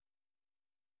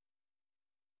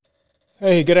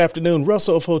Hey, good afternoon.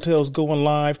 Russell of Hotels going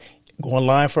live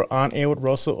for On Air with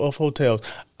Russell of Hotels.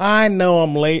 I know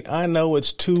I'm late. I know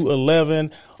it's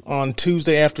 2:11 on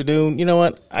Tuesday afternoon. You know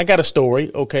what? I got a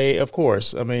story. Okay, of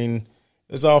course. I mean,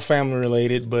 it's all family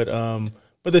related, but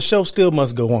the show still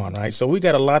must go on, right? So we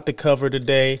got a lot to cover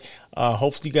today.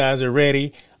 Hopefully you guys are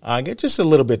ready. I get just a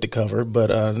little bit to cover, but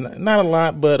not a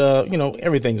lot, but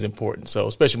everything's important. So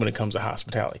especially when it comes to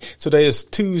hospitality. So today is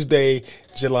Tuesday,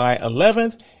 July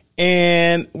 11th.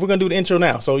 And we're going to do the intro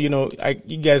now. So, you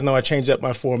guys know I changed up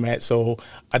my format. So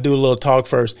I do a little talk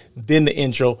first, then the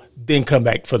intro, then come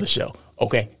back for the show.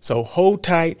 Okay, so hold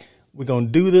tight. We're going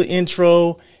to do the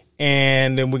intro,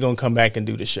 and then we're going to come back and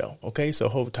do the show. Okay, so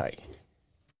hold tight.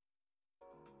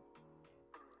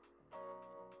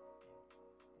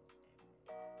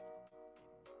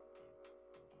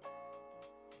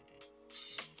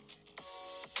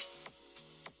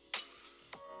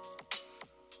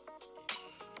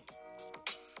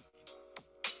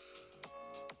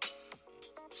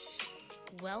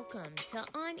 Welcome to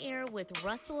On Air with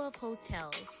Russell of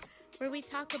Hotels, where we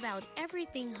talk about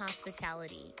everything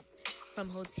hospitality, from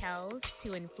hotels to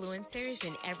influencers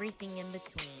and everything in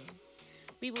between.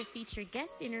 We will feature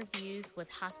guest interviews with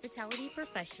hospitality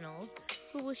professionals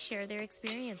who will share their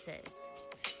experiences.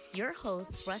 Your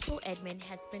host, Russell Edmond,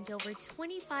 has spent over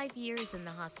 25 years in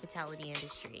the hospitality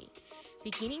industry,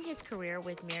 beginning his career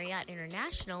with Marriott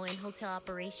International in hotel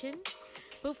operations,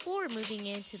 before moving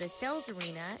into the sales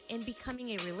arena and becoming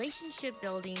a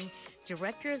relationship-building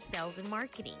director of sales and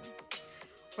marketing.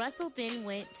 Russell then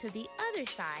went to the other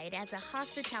side as a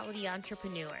hospitality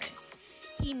entrepreneur.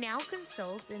 He now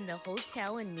consults in the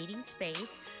hotel and meeting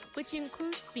space, which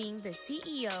includes being the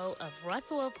CEO of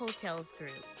Russell of Hotels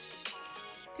Group.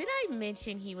 Did I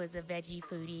mention he was a veggie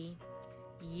foodie?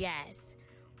 Yes,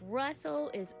 Russell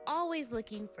is always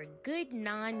looking for good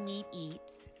non-meat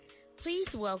eats.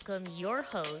 Please welcome your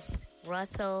host,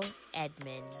 Russell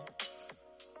Edmond.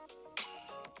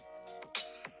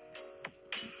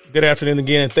 Good afternoon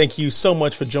again, and thank you so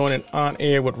much for joining On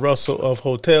Air with Russell of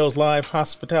Hotels live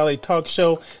hospitality talk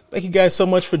show. Thank you guys so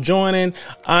much for joining.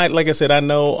 Like I said, I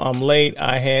know I'm late.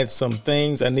 I had some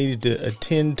things I needed to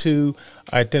attend to.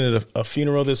 I attended a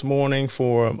funeral this morning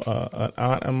for an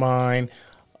aunt of mine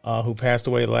who passed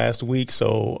away last week,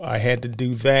 so I had to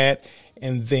do that.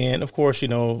 And then, of course,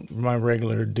 my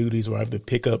regular duties where I have to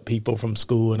pick up people from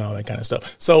school and all that kind of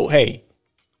stuff. So, hey,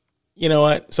 you know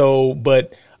what?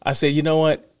 But I said, you know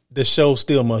what? The show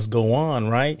still must go on,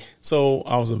 right? So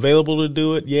I was available to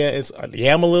do it. Yeah,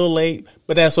 I'm a little late,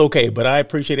 but that's okay. But I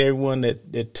appreciate everyone that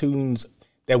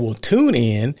will tune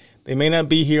in. They may not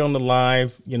be here on the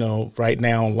live, right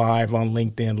now, live on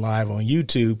LinkedIn, live on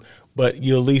YouTube, but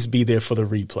you'll at least be there for the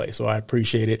replay. So I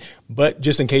appreciate it. But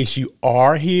just in case you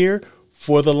are here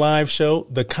for the live show,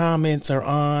 the comments are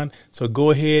on. So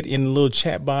go ahead in the little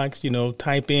chat box,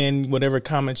 type in whatever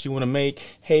comments you want to make.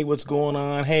 Hey, what's going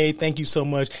on? Hey, thank you so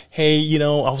much. Hey, I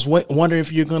was wondering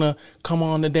if you're going to come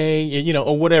on today,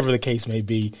 or whatever the case may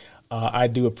be. I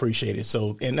do appreciate it.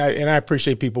 So, and I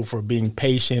appreciate people for being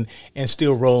patient and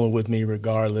still rolling with me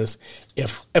regardless.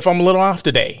 If I'm a little off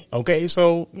today, okay,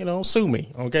 so, sue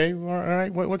me, okay, all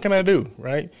right, what can I do,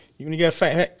 right? When you got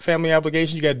family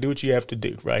obligations, you got to do what you have to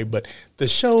do, right? But the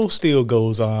show still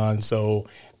goes on, so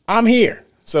I'm here.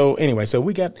 So anyway, so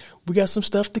we got some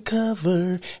stuff to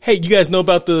cover. Hey, you guys know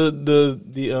about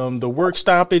the work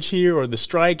stoppage here or the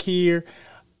strike here?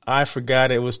 I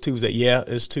forgot it was Tuesday. Yeah,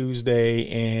 it's Tuesday.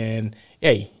 And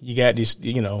hey, you got this,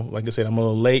 like I said, I'm a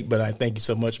little late, but I thank you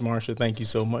so much, Marsha. Thank you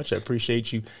so much. I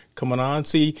appreciate you coming on.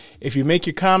 See, if you make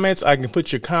your comments, I can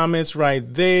put your comments right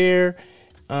there.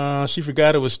 She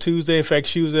forgot it was Tuesday. In fact,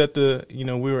 she was at we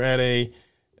were at a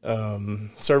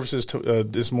services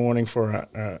this morning for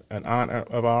an aunt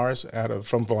of ours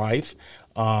from Blythe.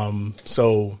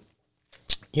 So,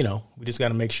 we just got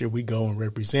to make sure we go and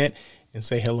represent and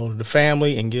say hello to the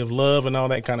family and give love and all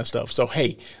that kind of stuff. So,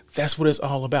 hey, that's what it's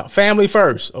all about. Family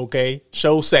first, okay?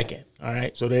 Show second, all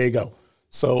right? So there you go.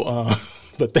 So,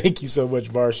 but thank you so much,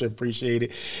 Marsha. Appreciate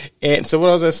it. And so what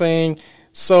was I saying?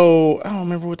 So I don't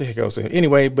remember what the heck I was saying.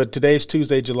 Anyway, but today's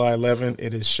Tuesday, July 11th.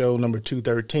 It is show number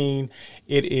 213.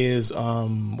 It is,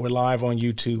 we're live on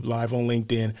YouTube, live on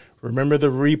LinkedIn. Remember,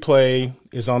 the replay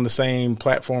is on the same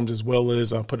platforms as well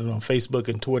as I'll put it on Facebook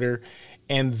and Twitter.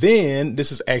 And then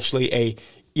this is actually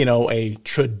a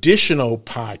traditional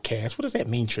podcast. What does that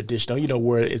mean, traditional?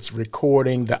 Where it's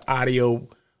recording the audio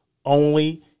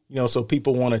only, so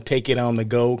people want to take it on the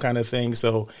go kind of thing.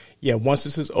 So, yeah, once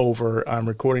this is over, I'm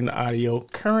recording the audio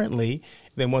currently.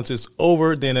 Then once it's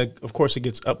over, then, of course, it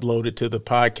gets uploaded to the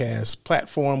podcast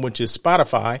platform, which is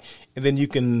Spotify. And then you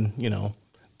can,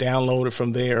 download it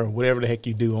from there or whatever the heck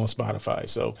you do on Spotify.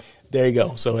 So there you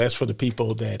go. So that's for the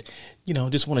people that,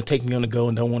 just want to take me on the go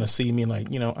and don't want to see me like,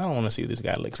 I don't want to see what this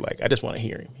guy looks like. I just want to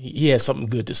hear him. He has something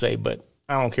good to say, but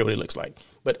I don't care what he looks like.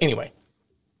 But anyway,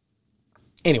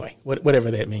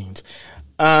 whatever that means.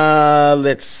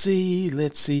 Let's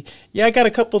see. Yeah, I got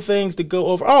a couple things to go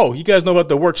over. Oh, you guys know about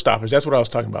the work stoppage. That's what I was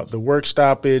talking about. The work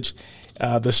stoppage,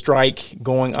 the strike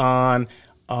going on.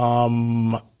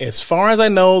 As far as I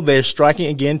know, they're striking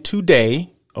again today.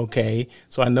 Okay.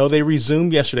 So I know they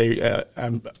resumed yesterday.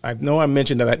 I know I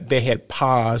mentioned that they had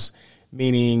paused,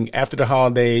 meaning after the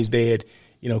holidays, they had,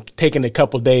 taken a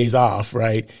couple of days off.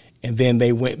 Right. And then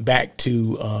they went back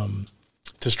to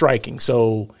striking.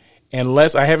 So,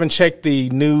 unless I haven't checked the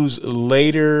news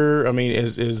later,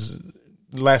 is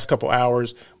the last couple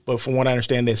hours, but from what I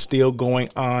understand, they're still going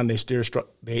on. They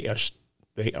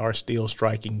are still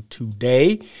striking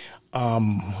today.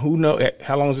 Who knows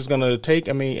how long is this going to take?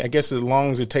 I guess as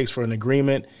long as it takes for an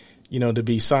agreement, to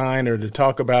be signed or to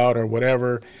talk about or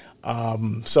whatever.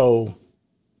 But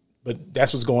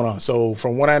that's what's going on. So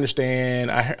from what I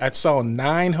understand, I saw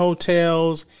 9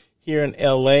 hotels here in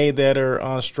LA that are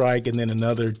on strike, and then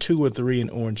another 2 or 3 in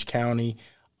Orange County.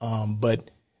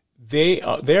 But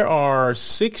there are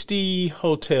 60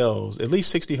 hotels, at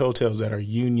least 60 hotels that are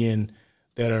union,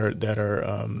 that are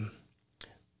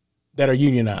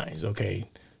unionized. Okay.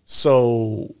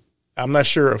 So I'm not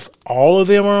sure if all of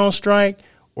them are on strike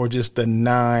or just the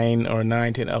 9,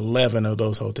 10, 11 of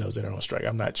those hotels that are on strike.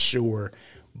 I'm not sure,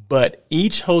 but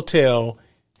each hotel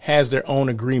has their own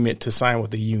agreement to sign with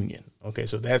the union. Okay,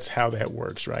 so that's how that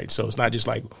works, right? So it's not just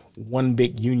like one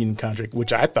big union contract,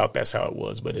 which I thought that's how it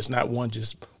was, but it's not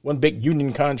just one big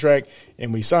union contract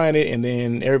and we sign it and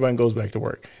then everybody goes back to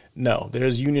work. No,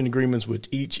 there's union agreements with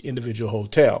each individual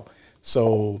hotel.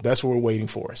 So that's what we're waiting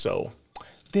for. So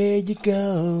there you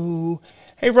go.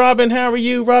 Hey, Robin, how are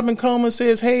you? Robin Coleman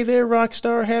says, hey there,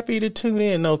 Rockstar. Happy to tune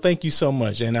in. No, thank you so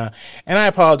much. And I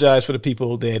apologize for the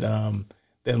people that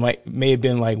may have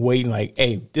been like waiting, like,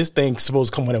 hey, this thing's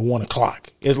supposed to come in at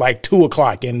 1:00. It's like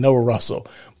 2:00 and no Russell.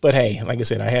 But hey, like I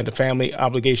said, I had the family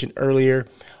obligation earlier.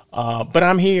 But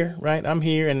I'm here, right? I'm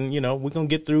here, and we're gonna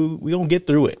get through. We're gonna get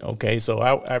through it. Okay. So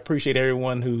I appreciate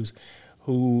everyone who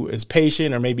is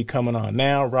patient or maybe coming on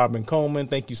now. Robin Coleman,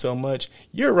 thank you so much.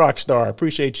 You're a rock star. I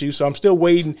appreciate you. So I'm still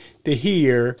waiting to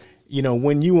hear,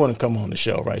 when you want to come on the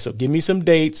show, right? So give me some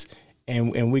dates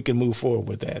and we can move forward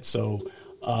with that. So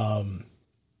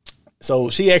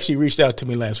she actually reached out to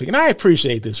me last week, and I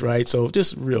appreciate this, right? So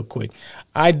just real quick,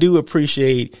 I do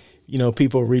appreciate,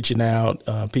 people reaching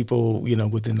out, people,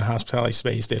 within the hospitality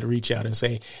space that reach out and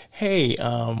say, hey,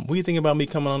 what do you think about me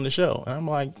coming on the show? And I'm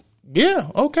like, yeah,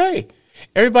 okay.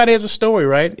 Everybody has a story,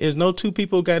 right? There's no two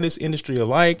people got this industry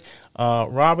alike.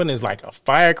 Robin is like a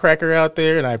firecracker out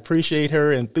there, and I appreciate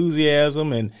her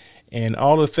enthusiasm and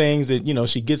all the things that,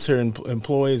 she gets her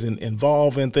employees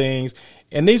involved in things.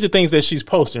 And these are things that she's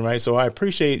posting, right? So I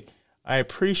appreciate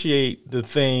the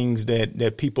things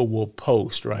that people will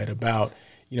post, right, about,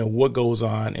 what goes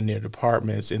on in their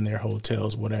departments, in their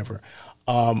hotels, whatever.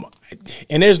 And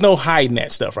there's no hiding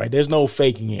that stuff, right? There's no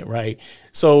faking it, right?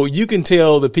 So you can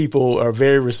tell the people are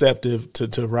very receptive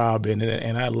to Robin,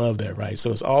 and I love that, right?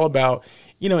 So it's all about,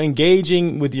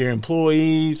 engaging with your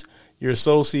employees, your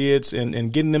associates,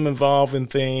 and getting them involved in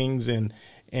things and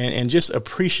just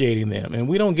appreciating them. And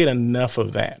we don't get enough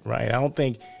of that, right? I don't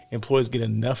think employees get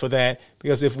enough of that,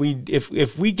 because if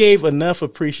we gave enough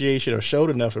appreciation or showed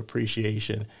enough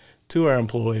appreciation to our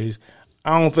employees,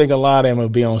 I don't think a lot of them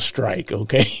would be on strike.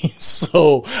 Okay.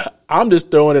 So I'm just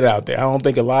throwing it out there. I don't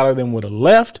think a lot of them would have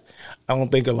left. I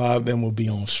don't think a lot of them will be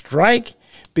on strike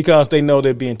because they know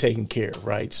they're being taken care of.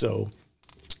 Right. So,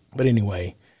 but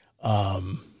anyway,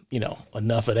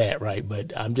 enough of that. Right.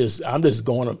 But I just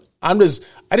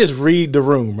read the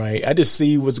room. Right. I just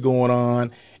see what's going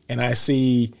on, and I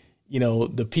see,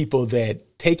 the people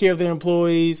that take care of their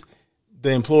employees, the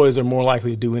employees are more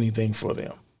likely to do anything for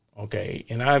them. Okay.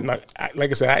 And I'm not,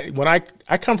 like I said, when I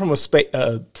come from a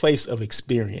place of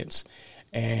experience,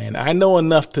 and I know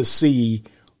enough to see,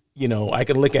 I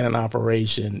can look at an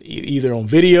operation either on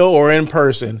video or in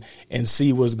person and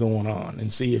see what's going on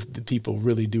and see if the people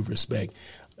really do respect,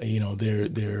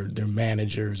 their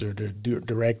managers or their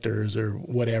directors or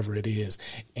whatever it is.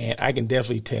 And I can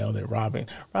definitely tell that Robin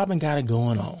got it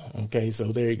going on. Okay.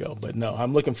 So there you go. But no,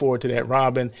 I'm looking forward to that,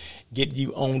 Robin, get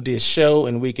you on this show,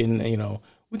 and we can,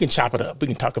 we can chop it up. We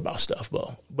can talk about stuff,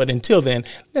 but until then,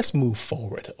 let's move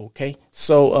forward. Okay.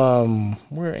 So,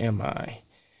 where am I?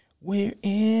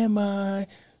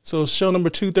 So show number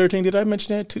 213. Did I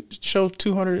mention that? Show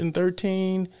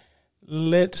 213.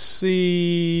 let's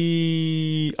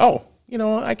see. Oh,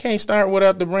 I can't start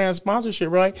without the brand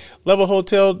sponsorship, right? Level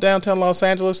Hotel, downtown Los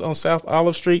Angeles on South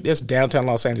Olive Street. That's downtown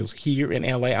Los Angeles here in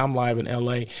LA. I'm live in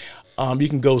LA. You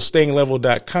can go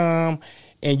stayinglevel.com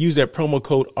and use that promo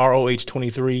code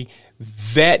ROH23.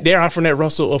 That they're offering that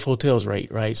Russell of Hotels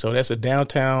rate, right? So that's a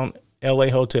downtown LA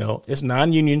hotel. It's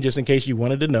non-union, just in case you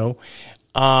wanted to know.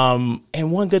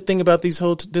 And one good thing about this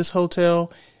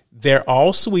hotel, they're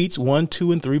all suites, 1,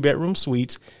 2, and 3 bedroom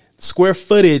suites. Square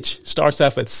footage starts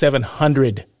off at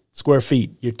 700 square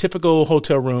feet. Your typical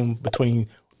hotel room between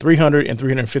 300 and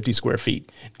 350 square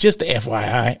feet. Just the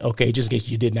FYI, okay, just in case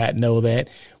you did not know that.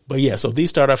 But yeah, so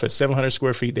these start off at 700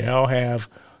 square feet. They all have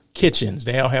kitchens.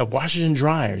 They all have washers and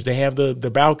dryers. They have the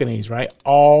balconies, right?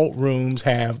 All rooms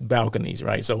have balconies,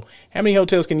 right? So how many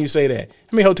hotels can you say that?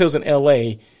 How many hotels in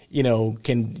LA you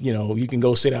can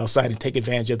go sit outside and take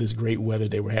advantage of this great weather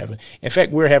they were having. In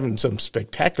fact, we're having some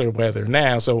spectacular weather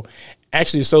now. So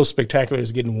actually it's so spectacular,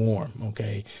 it's getting warm.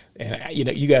 Okay. And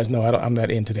you guys know, I'm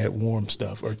not into that warm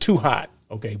stuff or too hot.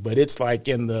 Okay. But it's like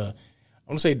I want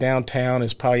to say downtown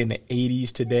is probably in the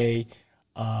 80s today.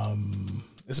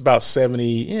 It's about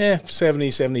 70,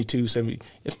 72, 70.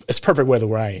 It's perfect weather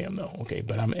where I am though. Okay.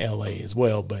 But I'm in LA as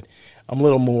well, but I'm a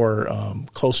little more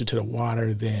closer to the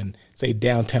water than, say,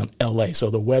 downtown L.A. So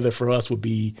the weather for us would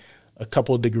be a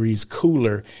couple of degrees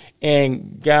cooler.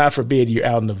 And God forbid you're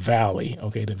out in the valley,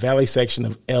 okay? The valley section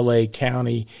of L.A.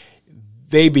 County,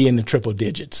 they be in the triple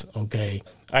digits, okay?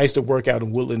 I used to work out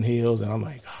in Woodland Hills, and I'm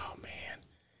like, oh, man,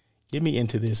 get me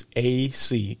into this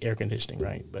AC, air conditioning,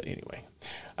 right? But anyway,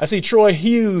 I see Troy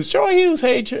Hughes. Troy Hughes,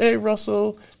 hey,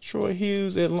 Russell. Troy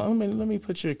Hughes. Let me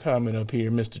put your comment up here,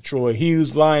 Mr. Troy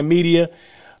Hughes, Line Media.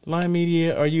 Line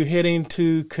Media, are you heading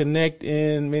to Connect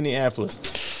in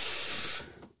Minneapolis?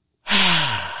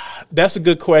 That's a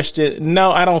good question.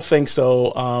 No, I don't think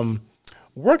so. I'm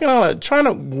working on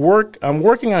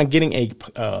getting a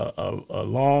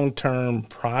long-term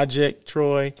project,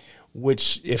 Troy,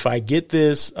 which if I get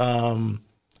this, I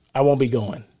won't be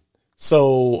going.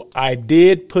 So I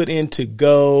did put in to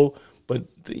go, but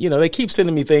they keep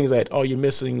sending me things like, oh, you're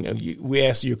missing. We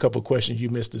asked you a couple of questions. You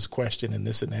missed this question and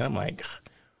this and that. I'm like,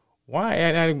 why?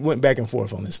 And I went back and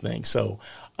forth on this thing. So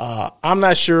I'm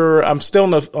not sure. I'm still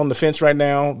on the fence right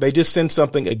now. They just sent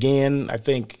something again. I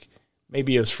think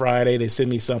maybe it was Friday. They sent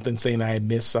me something saying I had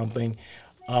missed something.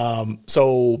 But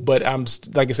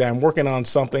like I said, I'm working on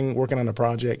a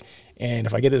project. And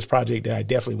if I get this project, then I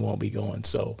definitely won't be going.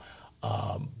 So,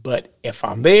 but if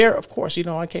I'm there, of course,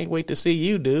 I can't wait to see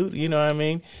you, dude. You know what I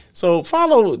mean? So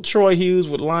follow Troy Hughes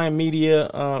with Line Media.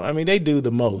 They do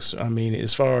the most.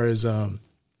 As far as, what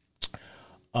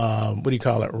do you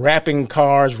call it? Wrapping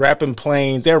cars, wrapping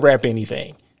planes, they'll wrap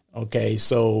anything. Okay.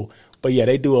 So, but yeah,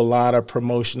 they do a lot of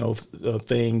promotional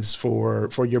things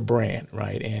for your brand.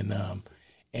 Right.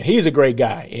 And he's a great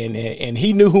guy and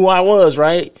he knew who I was,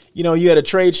 right? You had a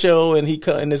trade show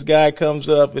and this guy comes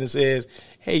up and says,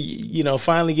 hey,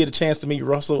 finally get a chance to meet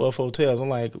Russell of Hotels. I'm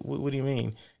like, what do you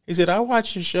mean? He said, I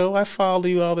watch your show. I follow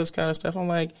you, all this kind of stuff. I'm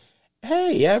like,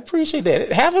 hey, I appreciate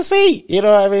that. Have a seat. You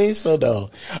know what I mean? So, no,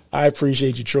 I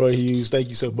appreciate you, Troy Hughes. Thank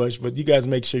you so much. But you guys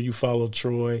make sure you follow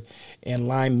Troy and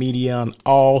Line Media on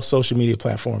all social media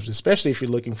platforms, especially if you're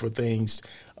looking for things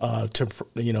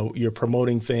you're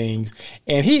promoting things.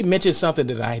 And he mentioned something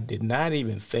that I did not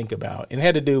even think about. And it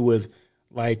had to do with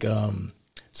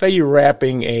say you're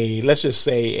wrapping let's just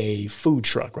say a food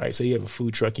truck, right? So you have a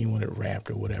food truck and you want it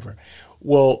wrapped or whatever.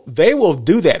 Well, they will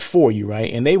do that for you,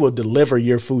 right? And they will deliver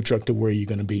your food truck to where you're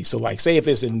going to be. So like say if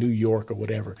it's in New York or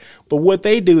whatever, but what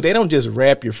they do, they don't just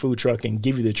wrap your food truck and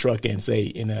give you the truck and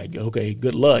say, okay,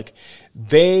 good luck.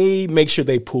 They make sure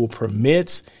they pull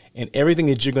permits and everything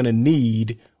that you're going to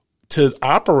need to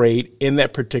operate in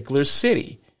that particular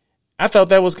city. I thought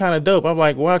that was kind of dope. I'm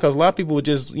like, wow, because a lot of people would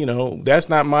just, that's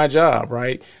not my job,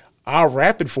 right? I'll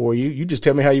wrap it for you. You just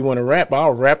tell me how you want to wrap.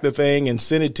 I'll wrap the thing and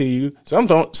send it to you. Some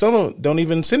don't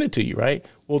even send it to you, right?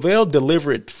 Well, they'll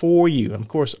deliver it for you. And of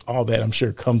course, all that I'm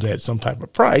sure comes at some type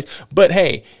of price. But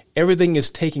hey, everything is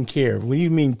taken care of. When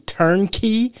you mean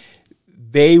turnkey,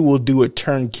 they will do it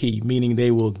turnkey, meaning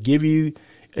they will give you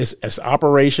it's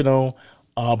operational,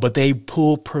 but they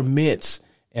pull permits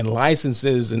and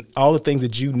licenses and all the things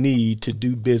that you need to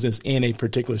do business in a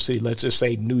particular city. Let's just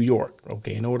say New York.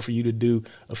 Okay. In order for you to do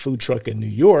a food truck in New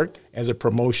York as a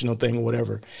promotional thing or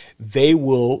whatever, they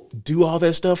will do all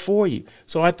that stuff for you.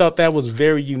 So I thought that was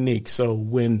very unique. So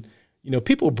when,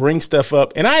 people bring stuff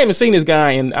up and I haven't seen this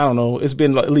guy in, I don't know, it's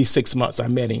been at least 6 months. I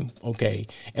met him. Okay.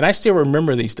 And I still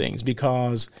remember these things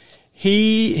because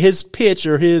his pitch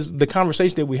or the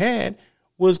conversation that we had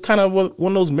was kind of one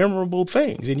of those memorable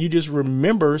things. And you just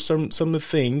remember some of the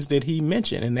things that he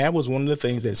mentioned. And that was one of the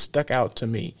things that stuck out to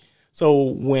me. So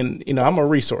when, I'm a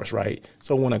resource, right?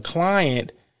 So when a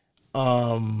client,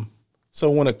 comes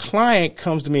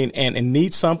to me and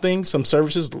needs something, some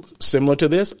services similar to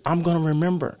this, I'm going to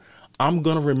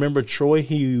remember Troy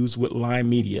Hughes with Lime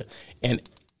Media and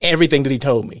everything that he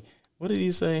told me. What did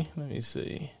he say? Let me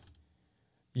see.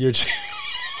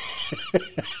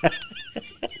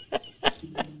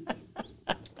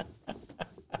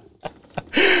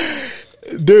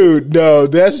 Dude, no,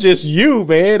 that's just you,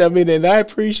 man. I mean, and I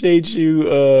appreciate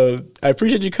you. I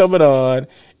appreciate you coming on,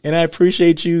 and I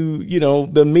appreciate you.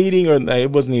 The meeting, or it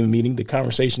wasn't even a meeting. The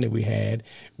conversation that we had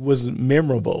was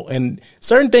memorable, and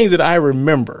certain things that I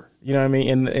remember. You know what I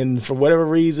mean? And for whatever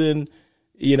reason,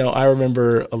 I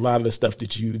remember a lot of the stuff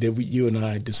that you and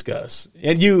I discuss,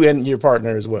 and you and your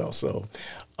partner as well. So,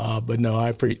 but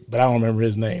I don't remember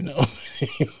his name though.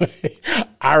 Anyway,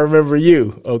 I remember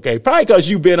you. Okay. Probably because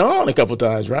you've been on a couple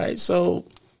times, right? So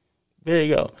there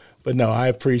you go. But no, I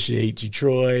appreciate you,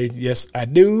 Troy. Yes, I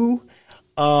do.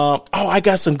 I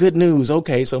got some good news.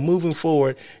 Okay. So moving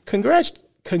forward,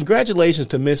 congratulations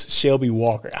to Miss Shelby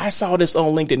Walker. I saw this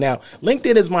on LinkedIn. Now,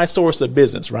 LinkedIn is my source of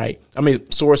business, right? I mean,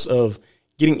 source of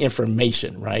getting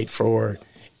information, right? For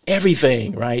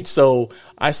everything, right? So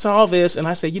I saw this and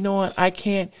I said, you know what? I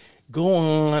can't go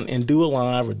on and do a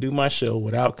live or do my show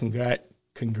without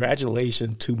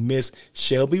congratulations to Miss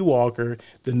Shelby Walker,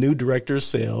 the new director of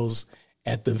sales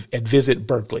at Visit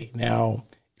Berkeley. Now,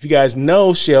 if you guys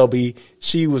know Shelby,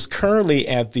 she was currently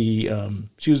at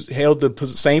held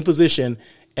the same position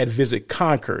at Visit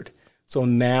Concord. So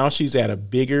now she's at a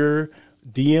bigger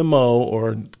DMO,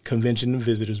 or Convention and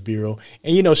Visitors Bureau.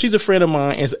 And, she's a friend of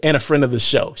mine and a friend of the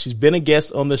show. She's been a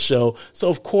guest on the show. So,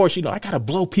 of course, I got to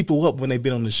blow people up when they've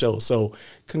been on the show. So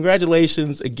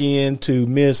congratulations again to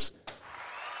Miss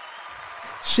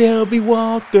Shelby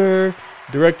Walker,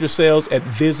 Director of Sales at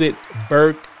Visit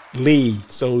Berkeley.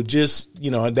 So just,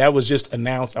 that was just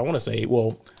announced. I want to say,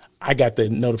 I got the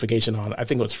notification on, I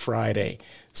think it was Friday.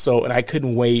 So, and I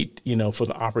couldn't wait, for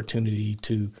the opportunity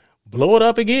to blow it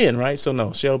up again, right? So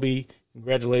no, Shelby,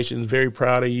 congratulations. Very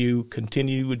proud of you.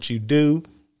 Continue what you do,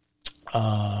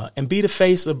 and be the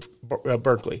face of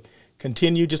Berkeley.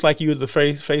 Continue just like you are the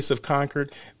face of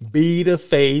Concord. Be the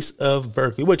face of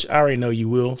Berkeley, which I already know you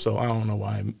will. So I don't know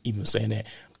why I'm even saying that.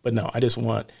 But no, I just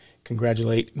want to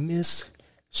congratulate Miss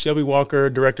Shelby Walker,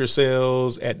 Director of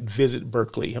Sales at Visit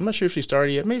Berkeley. I'm not sure if she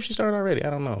started yet. Maybe she started already. I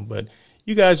don't know. But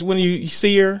you guys, when you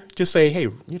see her, just say, hey,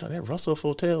 that Russell of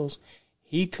Hotels,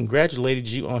 he congratulated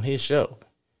you on his show.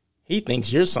 He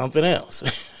thinks you're something else.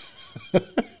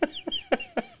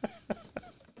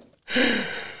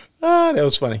 That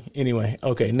was funny. Anyway,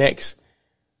 okay, next.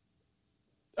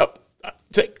 I'm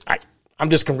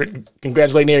just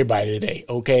congratulating everybody today,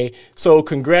 okay? So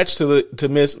congrats to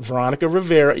Miss Veronica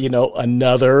Rivera,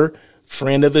 another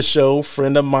friend of the show,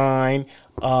 friend of mine.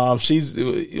 This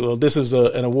is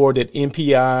an award that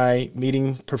MPI,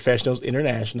 Meeting Professionals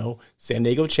International, San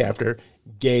Diego chapter,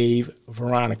 gave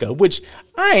Veronica, which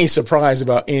I ain't surprised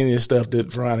about any of the stuff that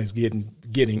Veronica's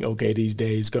getting okay these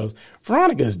days, because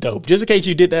Veronica is dope. Just in case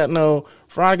you did not know,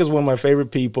 Veronica is one of my favorite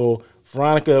people.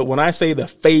 Veronica, when I say the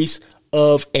face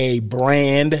of a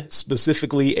brand,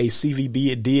 specifically a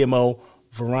CVB, a DMO,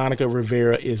 Veronica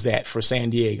Rivera is that for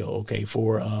San Diego, okay,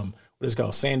 for what is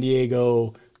called San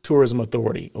Diego Tourism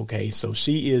Authority, okay? So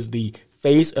she is the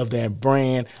face of that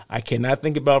brand. I cannot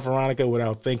think about Veronica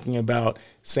without thinking about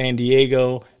San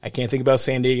Diego. I can't think about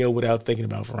San Diego without thinking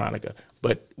about Veronica.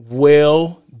 But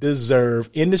well-deserved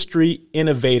Industry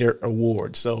Innovator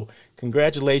Award. So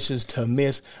congratulations to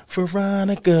Miss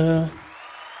Veronica.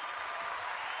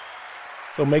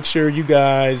 So make sure you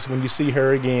guys, when you see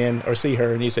her again or see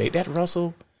her and you say, that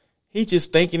Russell, he's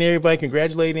just thanking everybody,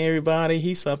 congratulating everybody.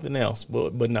 He's something else.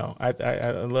 But no,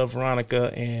 I love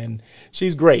Veronica, and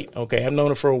she's great. Okay, I've known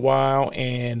her for a while,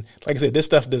 and like I said, this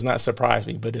stuff does not surprise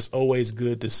me, but it's always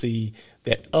good to see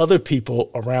that other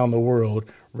people around the world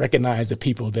recognize the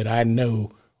people that I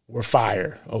know were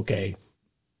fire. Okay,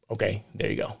 there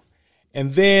you go.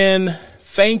 And then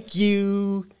thank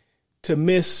you to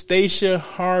Miss Stacia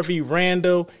Harvey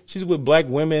Rando. She's with Black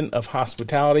Women of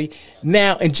Hospitality.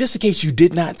 Now, and just in case you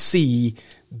did not see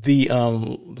the,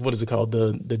 what is it called?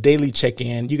 The daily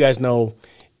check-in, you guys know,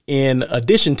 in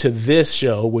addition to this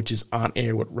show, which is On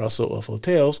Air with Russell of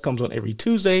Hotels, comes on every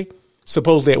Tuesday,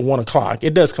 supposedly at 1:00.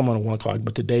 It does come on at 1:00,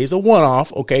 but today's a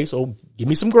one-off. Okay, so give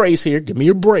me some grace here. Give me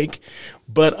your break.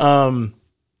 But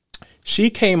she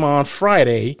came on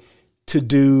Friday to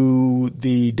do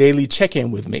the daily check-in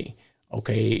with me.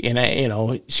 Okay,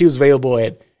 and she was available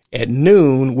at at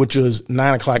noon, which was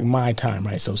 9 o'clock my time,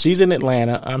 right? So she's in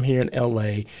Atlanta. I'm here in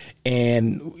LA,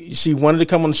 and she wanted to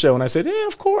come on the show. And I said, yeah,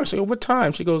 of course. I go, what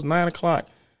time? She goes, 9 o'clock.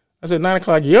 I said, 9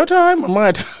 o'clock your time or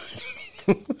my time?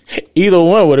 Either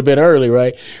one would have been early,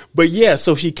 right? But yeah,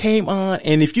 so she came on,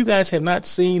 and if you guys have not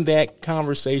seen that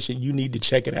conversation, you need to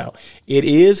check it out. It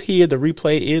is here. The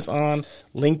replay is on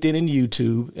LinkedIn and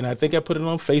YouTube, and I think I put it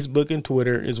on Facebook and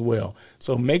Twitter as well.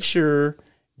 So make sure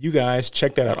you guys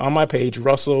check that out on my page,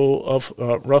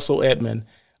 Russell Edmond.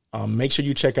 Make sure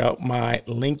you check out my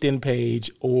LinkedIn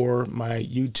page or my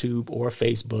YouTube or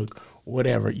Facebook,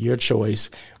 whatever, your choice.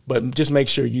 But just make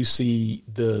sure you see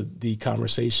the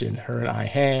conversation her and I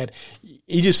had.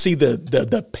 You just see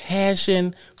the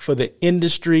passion for the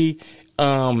industry.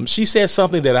 She said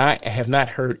something that I have not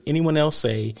heard anyone else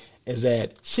say, is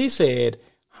that she said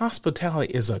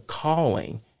hospitality is a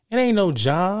calling. It ain't no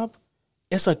job.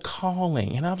 It's a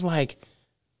calling. And I was like,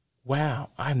 wow,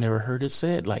 I've never heard it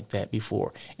said like that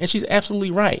before. And she's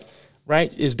absolutely right,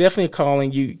 right? It's definitely a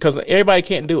calling, because everybody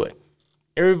can't do it.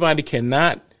 Everybody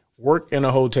cannot work in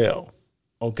a hotel,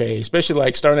 okay? Especially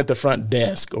like starting at the front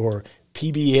desk or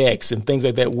PBX and things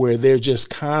like that, where there's just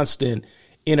constant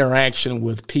interaction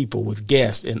with people, with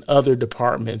guests and other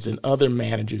departments and other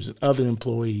managers and other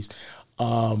employees.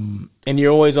 And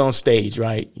you're always on stage,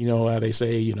 right? You know how they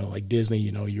say, like Disney,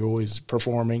 you're always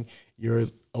performing, you're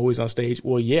always on stage.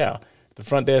 Well, yeah, the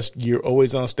front desk, you're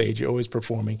always on stage, you're always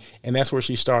performing. And that's where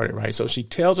she started, right? So she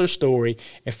tells her story.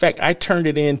 In fact, I turned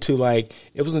it into like,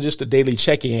 it wasn't just a daily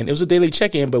check-in. It was a daily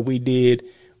check-in, but we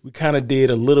kind of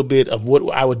did a little bit of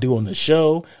what I would do on the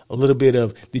show, a little bit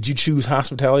of, did you choose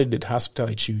hospitality? Did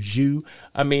hospitality choose you?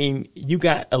 I mean, you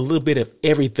got a little bit of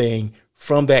everything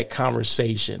from that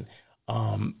conversation.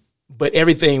 But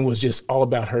everything was just all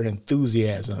about her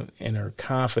enthusiasm and her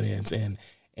confidence and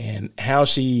how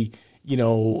she,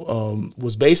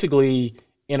 was basically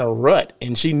in a rut,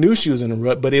 and she knew she was in a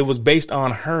rut, but it was based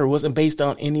on her. It wasn't based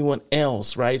on anyone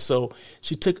else. Right. So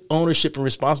she took ownership and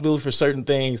responsibility for certain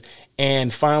things.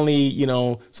 And finally,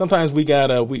 sometimes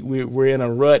we're in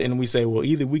a rut and we say, well,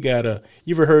 either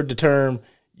you ever heard the term,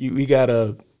 we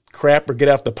gotta crap or get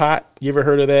off the pot? You ever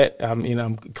heard of that?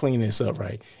 I'm cleaning this up,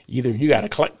 right? Either you got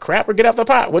to crap or get off the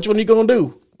pot. Which one are you going to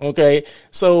do? Okay.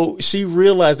 So she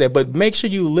realized that, but make sure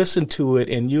you listen to it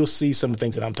and you'll see some of the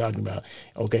things that I'm talking about.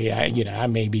 Okay. I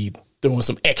may be throwing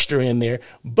some extra in there,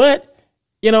 but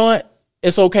you know what?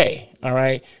 It's okay. All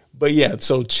right. But yeah,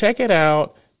 so check it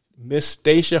out. Miss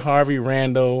Stacia Harvey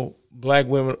Randall, Black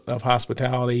Women of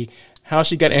Hospitality, how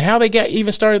she got, and how they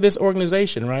even started this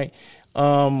organization, right?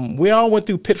 We all went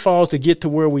through pitfalls to get to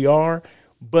where we are,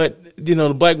 but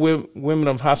the Black Women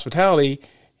of Hospitality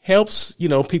helps,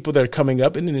 people that are coming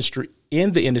up in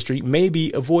the industry,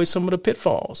 maybe avoid some of the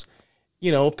pitfalls.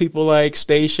 People like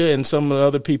Stacia and some of the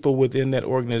other people within that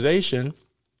organization,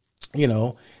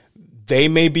 they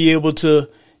may be able to,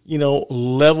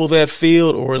 level that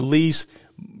field, or at least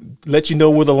let you know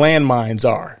where the landmines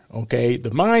are. Okay.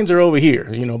 The mines are over here,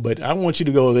 but I want you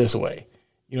to go this way.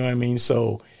 You know what I mean?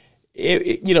 So,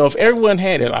 if everyone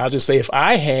had it, I'll just say if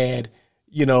I had,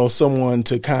 someone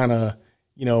to kind of,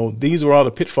 these were all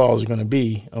the pitfalls are going to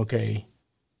be, okay,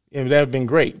 that would have been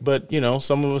great. But,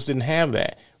 some of us didn't have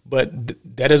that. But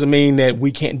that doesn't mean that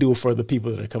we can't do it for the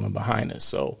people that are coming behind us.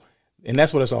 So, and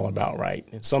that's what it's all about, right?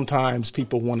 And sometimes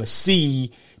people want to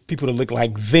see people that look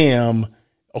like them.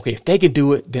 Okay, if they can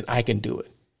do it, then I can do it.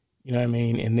 You know what I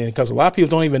mean? And then because a lot of people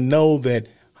don't even know that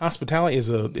hospitality is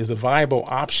a viable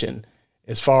option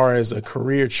as far as a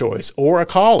career choice or a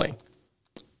calling.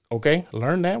 Okay,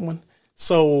 learn that one.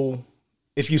 So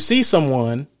if you see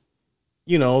someone,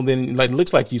 then like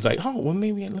looks like he's like, oh, well,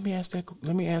 maybe let me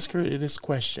ask her this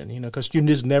question, because you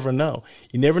just never know.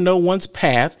 You never know one's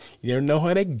path. You never know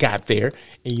how they got there,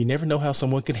 and you never know how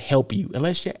someone can help you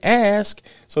unless you ask.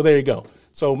 So there you go.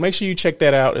 So make sure you check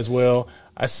that out as well.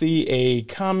 I see a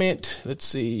comment. Let's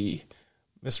see.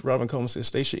 Mr. Robin Coleman says,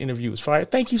 Stacia interview was fire.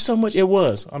 Thank you so much. It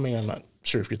was. I mean, I'm not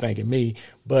sure if you're thanking me,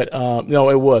 but no,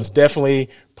 it was definitely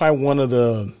probably one of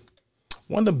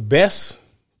the best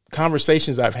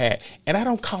conversations I've had. And I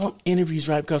don't call them interviews,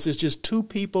 right? Because it's just two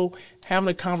people having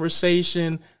a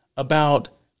conversation about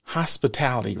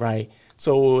hospitality, right?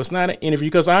 So it's not an interview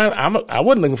because I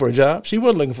wasn't looking for a job. She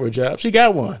wasn't looking for a job. She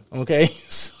got one. Okay.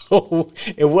 So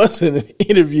it wasn't an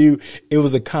interview. It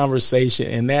was a conversation.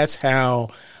 And that's how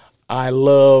I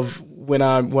love when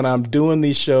I'm doing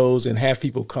these shows and have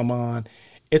people come on.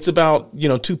 It's about,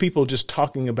 two people just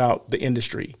talking about the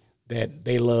industry that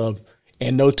they love,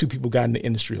 and no two people got in the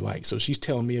industry alike. So she's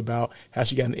telling me about how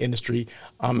she got in the industry.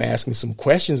 I'm asking some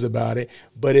questions about it,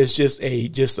 but it's just a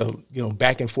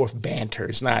back and forth banter.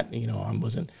 It's not, I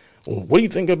wasn't well, what do you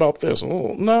think about this?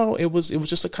 Oh, no, it was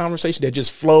just a conversation that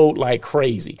just flowed like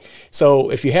crazy.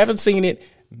 So if you haven't seen it,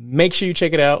 make sure you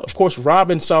check it out. Of course,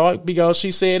 Robin saw it because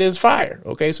she said it's fire.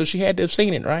 Okay, so she had to have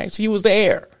seen it, right? She was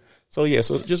there. So yeah,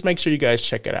 so just make sure you guys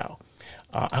check it out.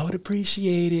 I would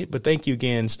appreciate it. But thank you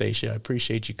again, Stacia. I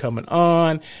appreciate you coming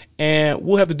on. And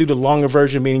we'll have to do the longer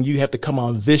version, meaning you have to come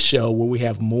on this show where we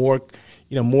have more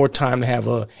time to have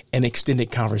an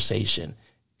extended conversation.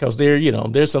 Because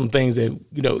there's some things that,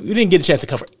 you didn't get a chance to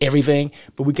cover everything,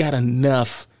 but we got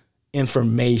enough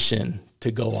information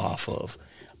to go off of.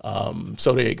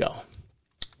 So there you go.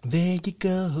 There you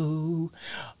go.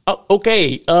 Oh,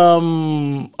 okay.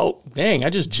 Oh, dang. I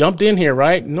just jumped in here,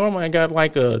 right? Normally I got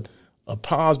like a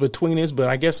pause between this, but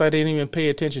I guess I didn't even pay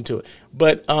attention to it.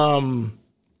 But so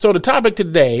the topic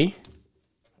today,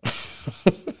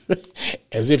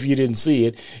 as if you didn't see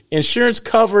it, insurance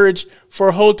coverage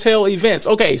for hotel events.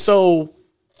 Okay, so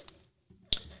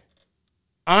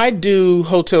I do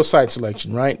hotel site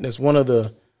selection, right? That's one of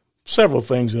the several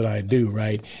things that I do,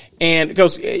 right? And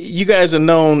because you guys have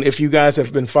known, if you guys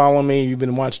have been following me, you've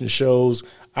been watching the shows,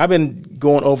 I've been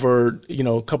going over,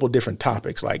 a couple of different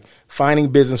topics like finding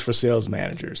business for sales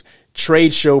managers,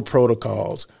 trade show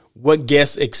protocols, what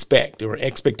guests expect or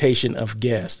expectation of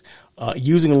guests,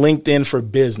 using LinkedIn for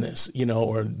business,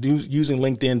 or using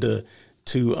LinkedIn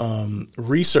to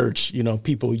research,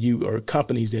 people or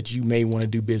companies that you may want to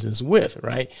do business with.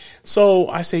 Right. So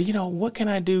I say, what can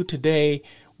I do today?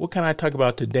 What can I talk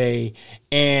about today?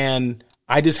 And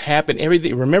I just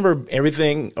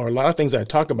everything or a lot of things I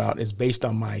talk about is based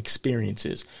on my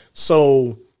experiences.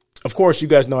 So, of course, you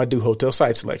guys know I do hotel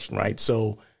site selection, right?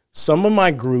 So some of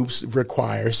my groups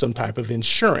require some type of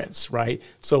insurance, right?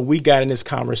 So we got in this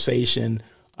conversation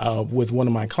with one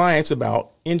of my clients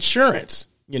about insurance,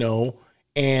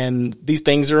 and these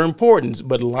things are important.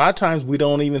 But a lot of times we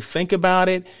don't even think about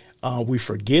it. We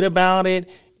forget about it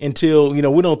until, we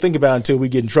don't think about it until we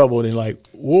get in trouble and like,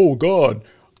 whoa, God.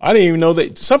 I didn't even know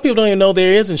that. Some people don't even know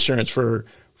there is insurance for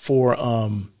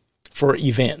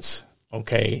events.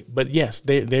 Okay, but yes,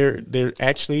 there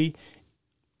actually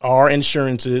are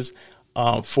insurances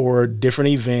for different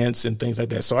events and things like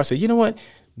that. So I said, you know what?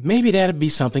 Maybe that'd be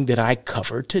something that I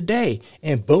cover today.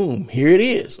 And boom, here it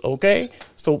is. Okay,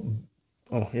 so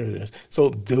here it is. So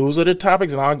those are the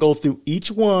topics, and I'll go through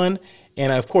each one.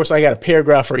 And of course, I got a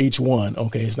paragraph for each one.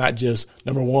 Okay, it's not just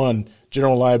number one,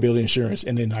 general liability insurance,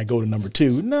 and then I go to number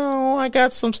two. No, I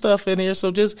got some stuff in here, so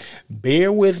just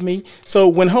bear with me. So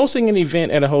when hosting an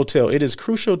event at a hotel, it is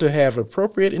crucial to have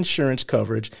appropriate insurance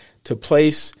coverage in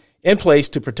place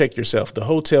to protect yourself, the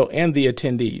hotel, and the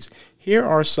attendees. Here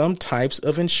are some types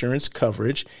of insurance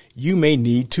coverage you may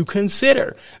need to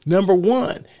consider. Number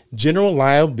one, general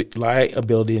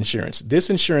liability insurance. This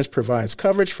insurance provides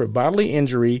coverage for bodily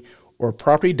injury or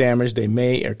property damage that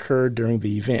may occur during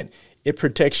the event. It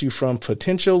protects you from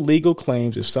potential legal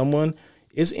claims if someone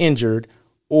is injured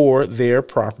or their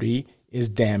property is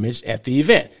damaged at the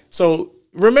event. So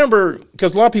remember,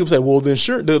 because a lot of people say, well,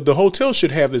 the hotel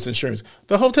should have this insurance.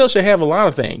 The hotel should have a lot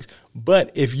of things.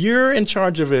 But if you're in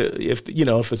charge of it, if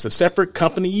it's a separate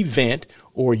company event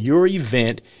or your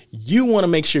event, you want to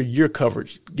make sure you're covered.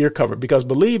 Because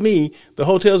believe me, the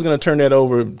hotel is going to turn that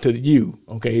over to you.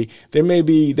 Okay. They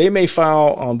may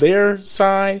file on their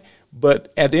side.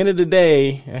 But at the end of the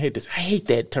day, I hate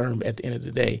that term at the end of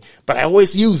the day, but I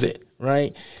always use it,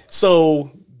 right?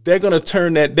 So they're going to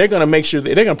make sure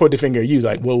that they're going to put their finger at you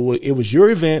like, well, it was your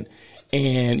event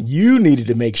and you needed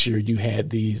to make sure you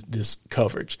had this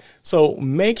coverage. So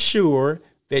make sure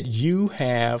that you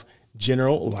have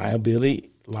general liability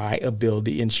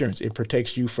insurance. It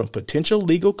protects you from potential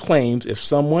legal claims if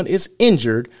someone is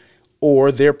injured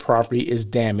or their property is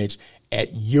damaged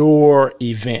at your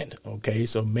event. Okay,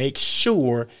 so make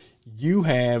sure you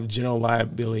have general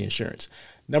liability insurance.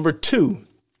 Number two,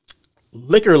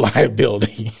 liquor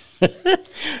liability.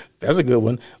 That's a good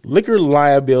one. Liquor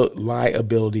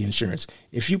liability insurance.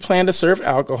 If you plan to serve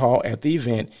alcohol at the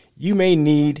event, you may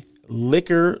need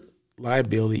liquor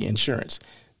liability insurance.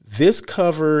 This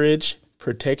coverage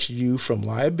protects you from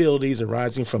liabilities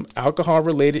arising from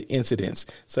alcohol-related incidents,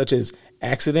 such as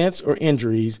accidents or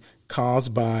injuries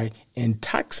caused by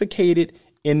intoxicated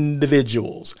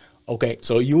individuals. Okay,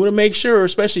 so you want to make sure,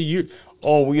 especially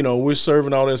we're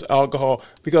serving all this alcohol,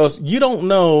 because you don't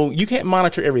know, you can't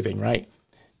monitor everything, right?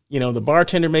 The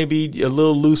bartender may be a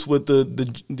little loose with the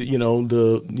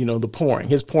pouring,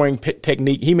 his pouring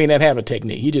technique. He may not have a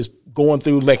technique. He just going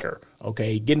through liquor.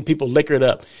 Okay, getting people liquored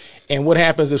up. And what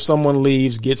happens if someone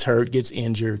leaves, gets hurt, gets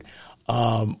injured?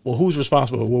 Well, who's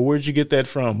responsible? Well, where'd you get that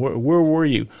from? Where were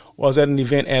you? Well, I was at an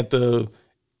event at the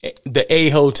A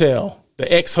hotel.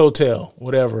 the X Hotel,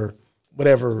 whatever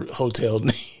hotel,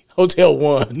 Hotel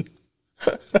One.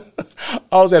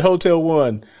 I was at Hotel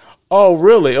One. Oh,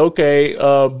 really? Okay.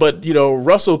 But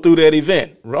Russell threw that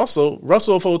event. Russell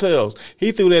of Hotels.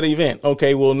 He threw that event.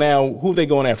 Okay. Well, now who are they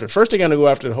going after? First, they're going to go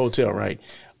after the hotel, right?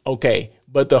 Okay.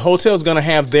 But the hotel is going to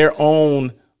have their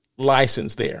own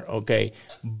license there. Okay.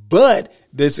 But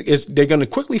they're going to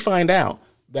quickly find out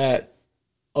that,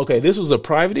 okay, this was a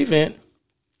private event.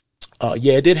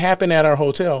 It did happen at our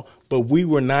hotel, but we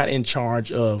were not in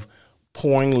charge of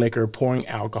pouring liquor, pouring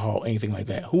alcohol, anything like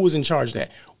that. Who was in charge of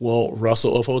that? Well,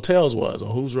 Russell of Hotels was.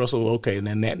 Or who's Russell? Okay, and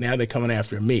then now they're coming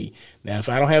after me. Now, if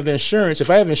I don't have the insurance, if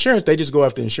I have insurance, they just go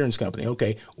after the insurance company.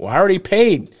 Okay, well, I already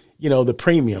paid, the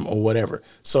premium or whatever.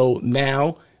 So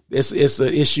now it's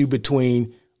an issue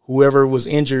between whoever was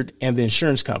injured and the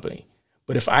insurance company.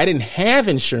 But if I didn't have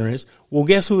insurance, well,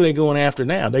 guess who they're going after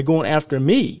now? They're going after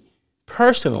me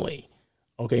personally.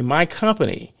 Okay, my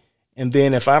company. And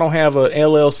then if I don't have a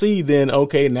LLC, then,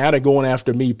 okay, now they're going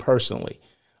after me personally.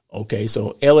 Okay,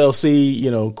 so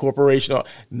LLC, corporation,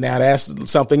 now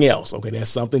that's something else. Okay, that's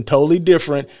something totally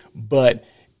different. But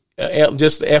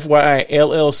just FYI,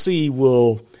 LLC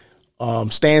will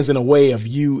stands in the way of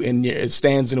you, and it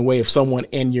stands in the way of someone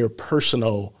in your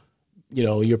personal,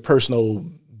 your personal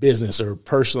business or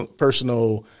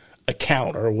personal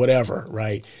account or whatever,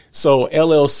 right? So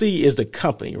LLC is the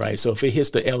company, right? So if it hits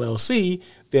the LLC,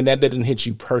 then that doesn't hit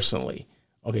you personally.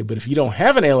 Okay, but if you don't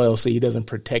have an LLC, it doesn't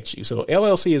protect you. So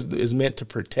LLC is meant to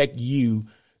protect you.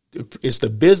 It's the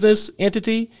business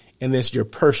entity, and it's your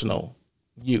personal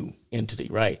you entity,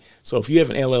 right? So if you have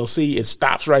an LLC, it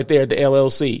stops right there at the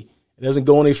LLC. It doesn't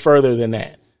go any further than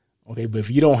that. Okay, but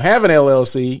if you don't have an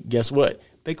LLC, guess what?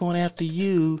 They're going after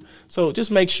you. So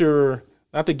just make sure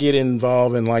not to get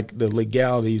involved in like the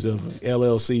legalities of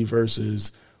LLC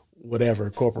versus whatever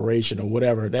corporation or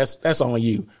whatever. That's on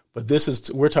you. But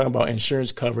we're talking about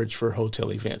insurance coverage for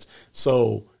hotel events.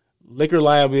 So liquor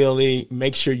liability,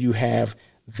 make sure you have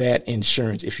that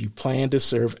insurance if you plan to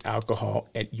serve alcohol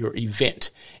at your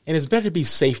event. And it's better to be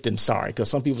safe than sorry, because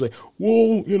some people say,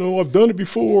 well, I've done it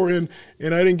before and I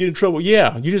didn't get in trouble.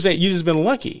 Yeah, you just been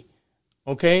lucky.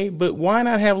 Okay, but why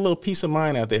not have a little peace of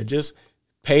mind out there? Just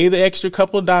pay the extra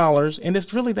couple of dollars, and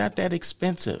it's really not that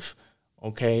expensive.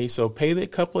 Okay, so pay the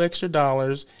couple extra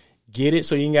dollars, get it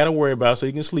so you ain't got to worry about it, so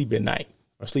you can sleep at night,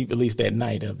 or sleep at least that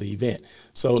night of the event.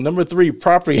 So number 3,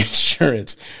 property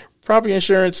insurance. Property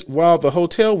insurance, while the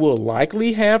hotel will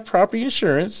likely have property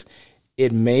insurance,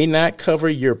 it may not cover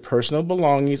your personal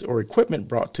belongings or equipment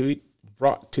brought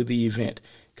to the event.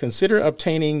 Consider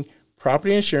obtaining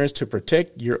property insurance to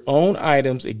protect your own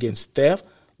items against theft,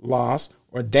 loss,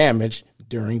 or damage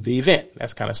during the event.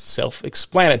 That's kind of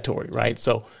self-explanatory, right?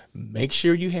 So make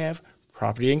sure you have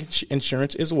property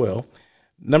insurance as well.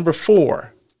 Number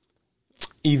 4,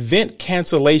 event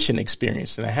cancellation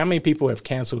experience. Now, how many people have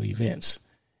canceled events?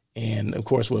 And of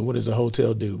course, what does the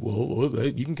hotel do? Well,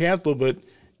 you can cancel, but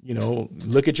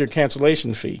look at your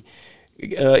cancellation fee.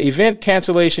 Event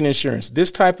cancellation insurance.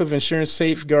 This type of insurance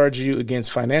safeguards you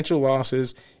against financial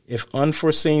losses if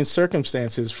unforeseen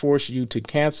circumstances force you to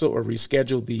cancel or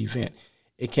reschedule the event.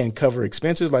 It can cover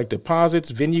expenses like deposits,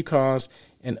 venue costs,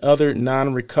 and other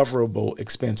non-recoverable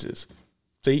expenses.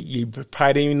 See, you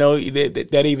probably didn't even know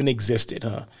that even existed,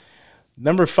 huh?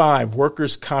 Number 5,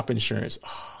 workers' comp insurance.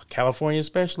 California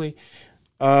especially,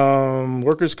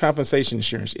 workers' compensation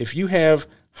insurance. If you have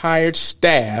hired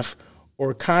staff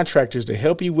or contractors to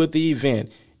help you with the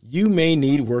event, you may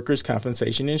need workers'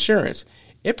 compensation insurance.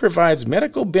 It provides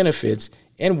medical benefits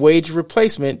and wage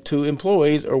replacement to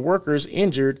employees or workers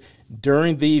injured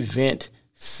during the event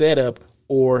setup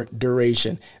or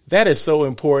duration. That is so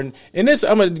important. And this,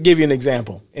 I'm going to give you an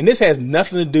example. And this has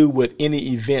nothing to do with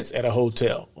any events at a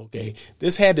hotel. Okay.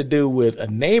 This had to do with a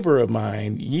neighbor of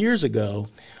mine years ago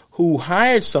who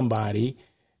hired somebody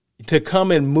to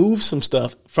come and move some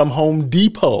stuff from Home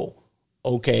Depot.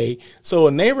 Okay. So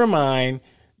a neighbor of mine,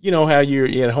 you know how you're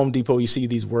at Home Depot, you see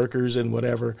these workers and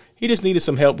whatever. He just needed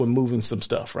some help with moving some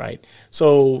stuff, right?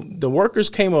 So the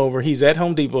workers came over. He's at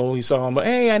Home Depot. He saw him, but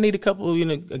hey, I need a couple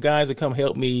of guys to come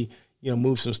help me,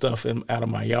 move some stuff out of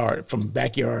my yard, from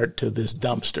backyard to this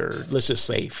dumpster. Let's just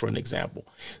say, for an example.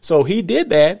 So he did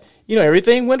that.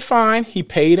 Everything went fine. He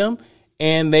paid them,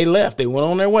 and they left. They went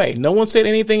on their way. No one said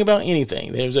anything about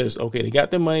anything. They was just, okay, they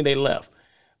got their money. They left.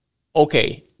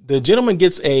 Okay. The gentleman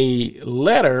gets a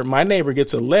letter. My neighbor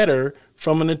gets a letter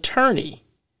from an attorney.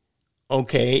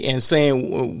 Okay. And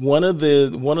saying one of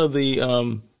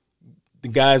the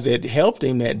guys that helped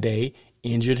him that day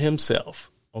injured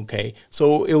himself. Okay.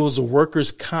 So it was a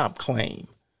workers' comp claim.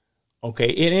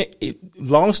 Okay. And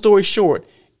long story short,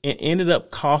 and ended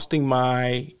up costing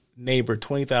my neighbor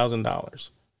 $20,000.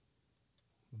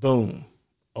 Boom.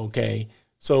 Okay.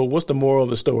 So what's the moral of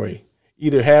the story?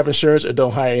 Either have insurance or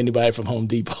don't hire anybody from Home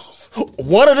Depot.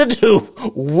 One of the two.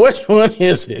 Which one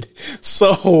is it?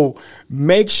 So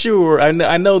make sure,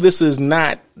 I know this was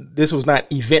not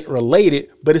event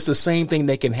related, but it's the same thing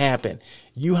that can happen.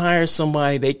 You hire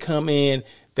somebody, they come in,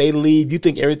 they leave, you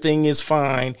think everything is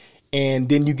fine, and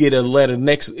then you get a letter.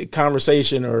 Next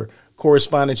conversation or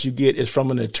correspondence you get is from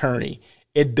an attorney.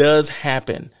 It does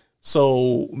happen.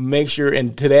 So make sure,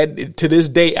 and to this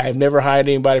day, I've never hired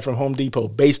anybody from Home Depot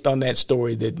based on that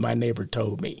story that my neighbor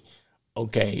told me.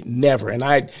 Okay, never.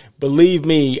 And believe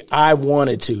me, I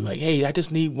wanted to, like, hey, I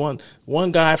just need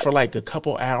one guy for like a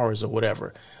couple hours or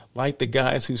whatever. Like the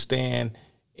guys who stand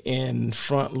in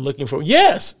front looking for,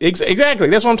 yes, exactly.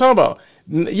 That's what I'm talking about.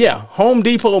 Yeah. Home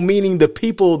Depot, meaning the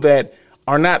people that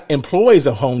are not employees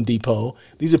of Home Depot.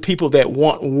 These are people that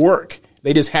want work.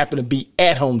 They just happen to be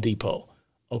at Home Depot.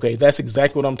 Okay, that's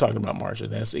exactly what I'm talking about, Marsha.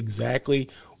 That's exactly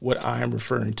what I'm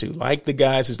referring to. Like the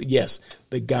guys,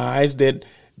 the guys that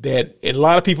a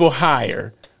lot of people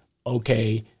hire.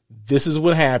 Okay, this is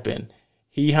what happened.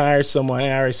 He hired someone.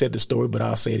 I already said the story, but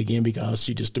I'll say it again because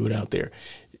she just threw it out there.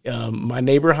 My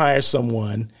neighbor hired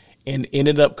someone and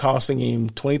ended up costing him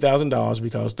 $20,000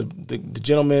 because the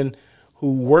gentleman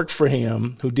who worked for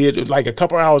him, who did like a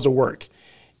couple hours of work,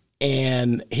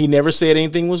 and he never said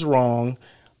anything was wrong.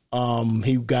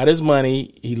 He got his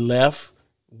money. He left,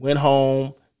 went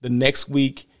home. The next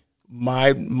week,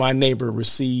 my neighbor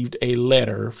received a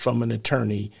letter from an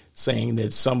attorney saying that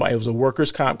it was a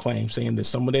workers' comp claim, saying that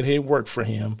someone that had worked for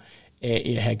him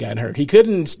had gotten hurt. He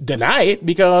couldn't deny it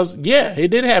because, yeah, it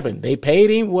did happen. They paid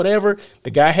him, whatever.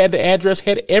 The guy had the address,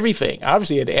 had everything.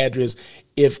 Obviously, he had the address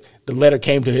if the letter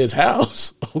came to his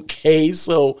house. Okay,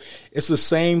 so it's the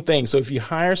same thing. So if you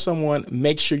hire someone,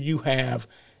 make sure you have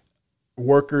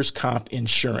workers' comp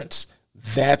insurance.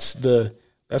 That's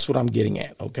what I'm getting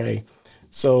at. Okay.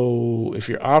 So if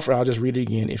you're I'll just read it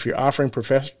again. If you're offering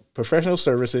professional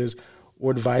services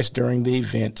or advice during the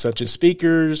event, such as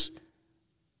speakers.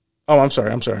 Oh, I'm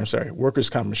sorry. Workers'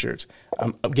 comp insurance.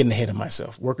 I'm getting ahead of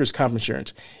myself. Workers' comp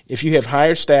insurance. If you have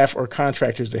hired staff or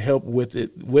contractors to help with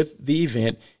the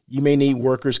event, you may need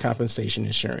workers' compensation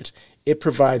insurance. It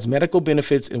provides medical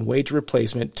benefits and wage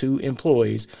replacement to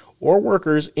employees or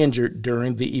workers injured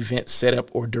during the event setup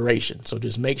or duration. So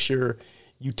just make sure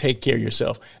you take care of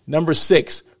yourself. Number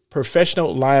 6,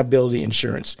 professional liability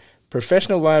insurance.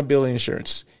 Professional liability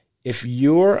insurance. If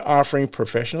you're offering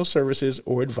professional services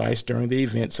or advice during the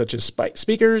event, such as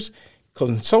speakers,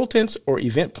 consultants, or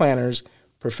event planners,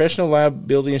 professional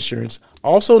liability insurance,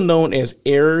 also known as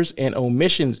errors and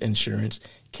omissions insurance,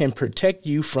 can protect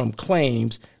you from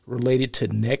claims related to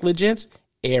negligence,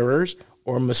 errors,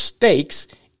 or mistakes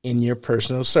in your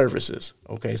personal services.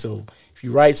 Okay, so if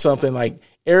you write something like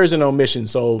errors and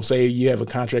omissions, so say you have a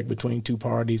contract between two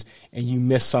parties and you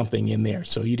miss something in there,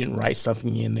 so you didn't write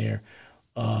something in there,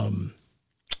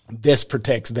 this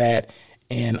protects that.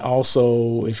 And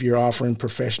also if you're offering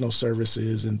professional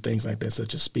services and things like that,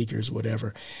 such as speakers,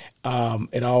 whatever,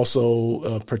 it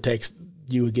also protects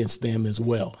you against them as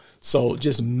well. So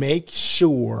just make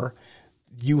sure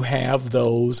you have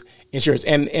those insurance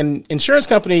and insurance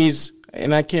companies.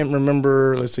 And I can't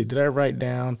remember, let's see, did I write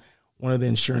down one of the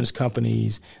insurance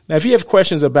companies? Now, if you have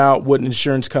questions about what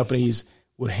insurance companies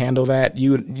would handle that,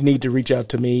 you need to reach out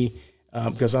to me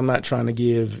because I'm not trying to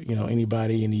give,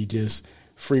 anybody any just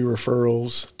free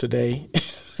referrals today.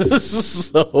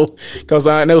 So, because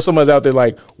I know someone's out there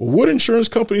like, well, what insurance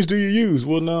companies do you use?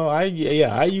 Well, no, I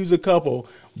use a couple,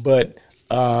 but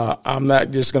I'm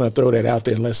not just going to throw that out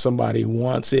there unless somebody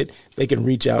wants it. They can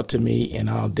reach out to me and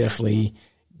I'll definitely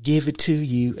give it to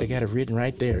you. I got it written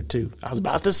right there too. I was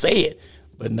about to say it,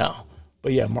 but no.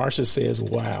 But yeah, Marsha says,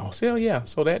 wow. So yeah,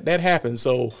 so that happens.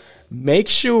 So make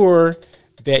sure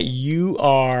that you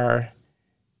are,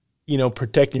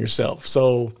 protecting yourself.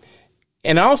 So,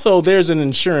 and also there's an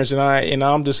insurance, and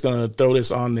I'm just going to throw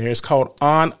this on there. It's called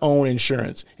on-own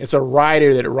insurance. It's a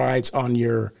rider that rides on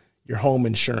your home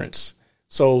insurance.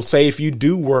 So say if you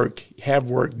do have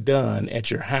work done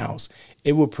at your house,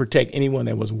 it will protect anyone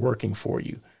that was working for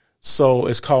you. So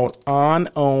it's called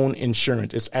on-own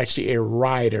insurance. It's actually a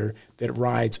rider that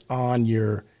rides on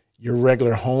your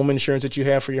regular home insurance that you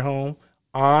have for your home.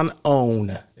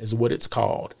 On-own is what it's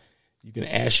called. You can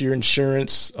ask your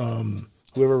insurance,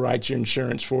 whoever writes your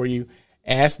insurance for you,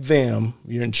 ask them,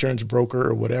 your insurance broker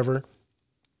or whatever,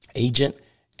 agent,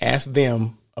 ask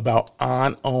them about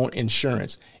on-own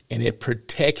insurance, and it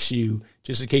protects you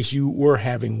just in case you were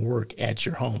having work at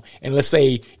your home. And let's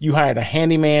say you hired a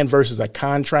handyman versus a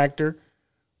contractor.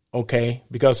 Okay.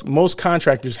 Because most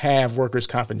contractors have workers'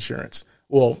 comp insurance.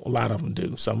 Well, a lot of them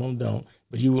do. Some of them don't.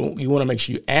 But you want to make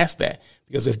sure you ask that,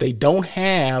 because if they don't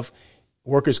have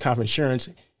workers' comp insurance,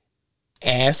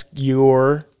 ask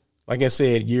your, like I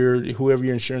said, whoever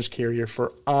your insurance carrier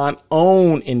for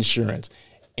on-own insurance.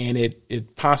 And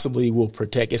it possibly will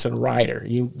protect. It's a rider.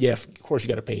 Of course, you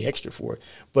got to pay extra for it.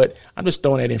 But I'm just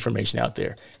throwing that information out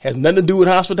there. Has nothing to do with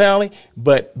hospitality,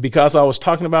 but because I was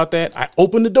talking about that, I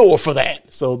opened the door for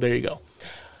that. So there you go.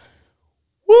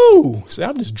 Woo! So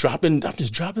I'm just dropping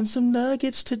some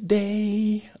nuggets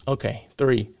today. Okay,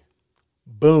 3.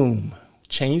 Boom.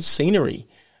 Change scenery.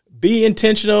 Be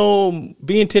intentional,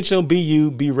 be you,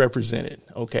 be represented.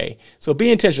 Okay. So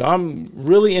be intentional. I'm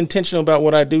really intentional about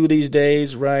what I do these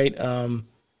days, right?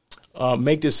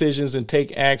 Make decisions and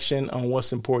take action on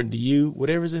what's important to you.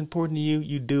 Whatever is important to you,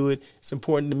 you do it. It's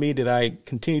important to me that I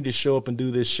continue to show up and do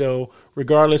this show,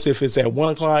 regardless if it's at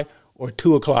 1 o'clock or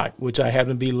 2 o'clock, which I happen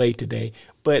to be late today.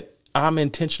 But I'm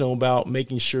intentional about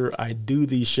making sure I do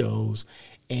these shows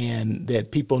and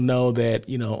that people know that,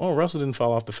 Russell didn't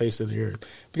fall off the face of the earth.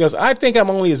 Because I think I'm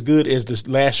only as good as this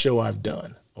last show I've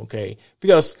done, okay?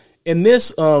 Because in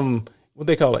this, what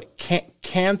they call it,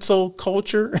 cancel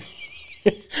culture,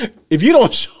 if you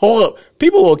don't show up,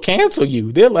 people will cancel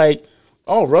you. They're like,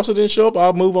 oh, Russell didn't show up,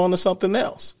 I'll move on to something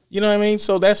else. You know what I mean?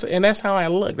 So that's how I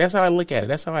look. That's how I look at it.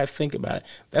 That's how I think about it.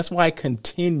 That's why I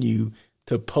continue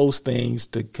to post things,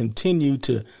 to continue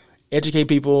to educate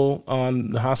people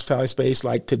on the hospitality space.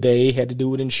 Like today had to do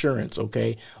with insurance.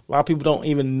 Okay. A lot of people don't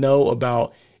even know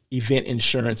about event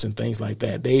insurance and things like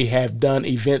that. They have done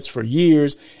events for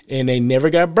years and they never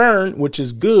got burned, which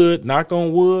is good. Knock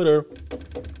on wood or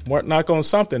knock on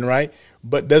something. Right.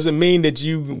 But doesn't mean that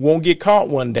you won't get caught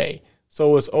one day.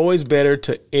 So it's always better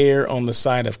to err on the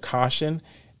side of caution,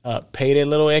 pay that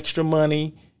little extra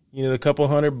money, a couple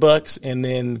 $100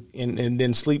 and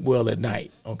then sleep well at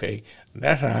night. Okay.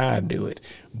 That's how I do it.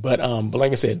 But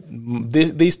like I said,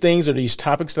 these things or these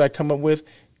topics that I come up with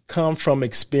come from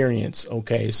experience.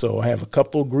 Okay. So I have a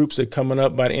couple of groups that are coming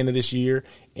up by the end of this year,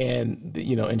 and,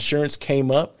 insurance came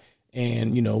up,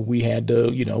 and, we had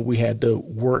to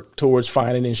work towards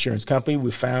finding an insurance company.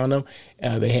 We found them.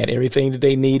 They had everything that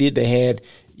they needed. They had,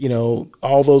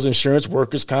 all those insurance,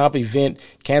 workers' comp, event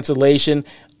cancellation,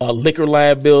 liquor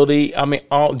liability.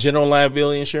 All general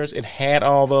liability insurance. It had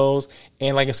all those.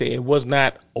 And like I said, it was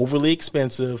not overly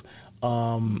expensive.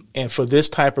 And for this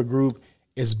type of group,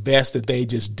 it's best that they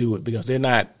just do it, because they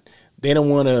don't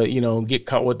want to, get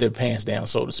caught with their pants down,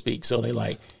 so to speak. So they're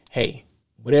like, hey,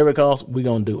 whatever it costs, we're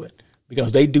going to do it,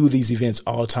 because they do these events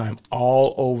all the time,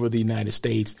 all over the United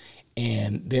States.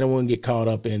 And they don't want to get caught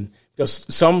up in, because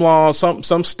some laws,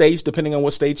 some states, depending on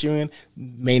what states you're in,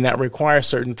 may not require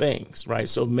certain things, right?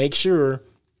 So make sure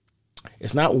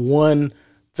it's not one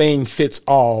thing fits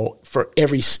all for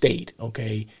every state,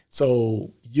 okay?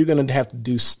 So you're going to have to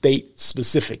do state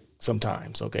specific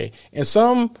sometimes, okay? And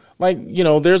some,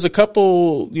 there's a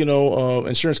couple,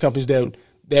 insurance companies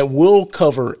that will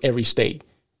cover every state,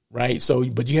 right? So,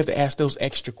 but you have to ask those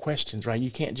extra questions, right? You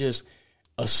can't just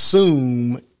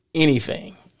assume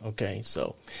anything. Okay,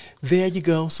 so there you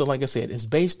go. So like I said, it's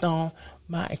based on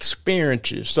my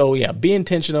experiences. So yeah, be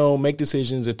intentional, make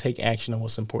decisions, and take action on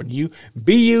what's important to you.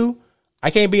 Be you. I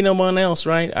can't be no one else,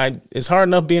 right? It's hard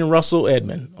enough being Russell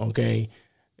Edmond. Okay,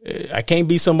 I can't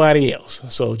be somebody else.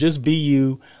 So just be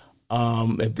you.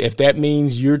 If that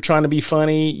means you're trying to be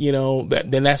funny,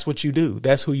 then that's what you do.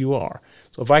 That's who you are.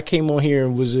 So if I came on here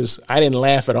and I didn't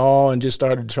laugh at all and just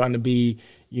started trying to be,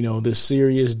 this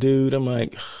serious dude, I'm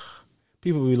like,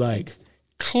 people be like,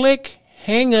 click,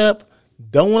 hang up.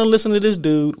 Don't want to listen to this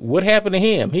dude. What happened to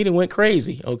him? He done went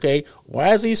crazy. Okay.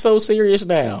 Why is he so serious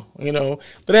now? But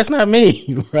that's not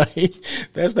me, right?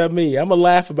 That's not me. I'm going to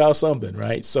laugh about something,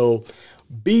 right? So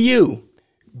be you.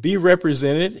 Be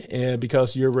represented,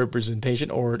 because your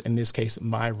representation, or in this case,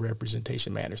 my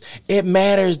representation, matters. It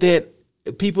matters that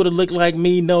people that look like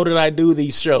me know that I do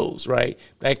these shows, right?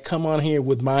 That come on here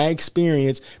with my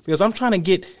experience, because I'm trying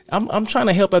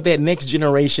to help out that next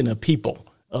generation of people,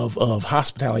 of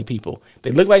hospitality people.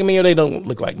 They look like me or they don't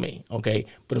look like me. Okay.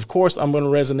 But of course I'm going to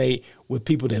resonate with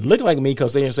people that look like me,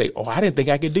 because they're going to say, oh, I didn't think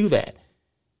I could do that.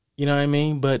 You know what I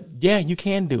mean? But yeah, you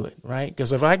can do it, right?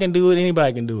 Because if I can do it,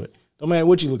 anybody can do it. No matter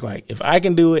what you look like. If I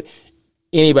can do it,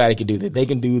 anybody can do that. They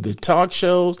can do the talk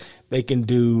shows. They can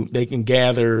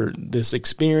gather this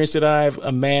experience that I've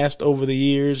amassed over the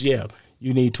years. Yeah,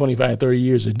 you need 25, 30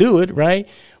 years to do it, right?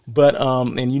 But,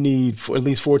 and you need at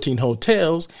least 14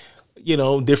 hotels,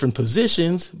 different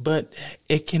positions, but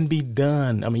it can be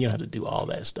done. You don't have to do all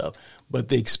that stuff. But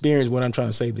the experience, what I'm trying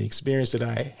to say, the experience that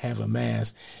I have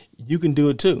amassed, you can do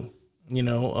it too,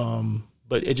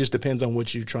 but it just depends on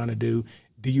what you're trying to do.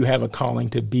 Do you have a calling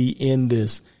to be in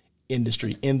this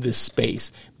industry, in this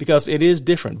space? Because it is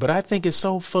different, but I think it's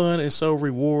so fun. It's so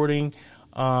rewarding.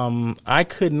 I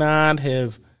could not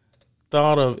have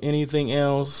thought of anything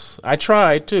else. I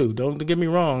tried too. Don't get me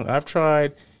wrong. I've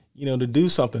tried, to do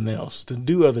something else, to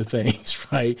do other things,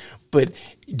 right? But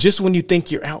just when you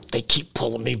think you're out, they keep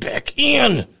pulling me back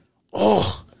in.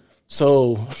 Oh,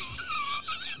 so.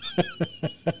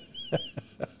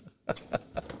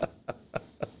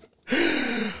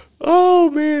 Oh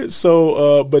man.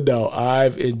 So, but no,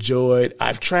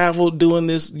 I've traveled doing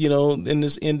this, in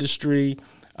this industry.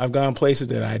 I've gone places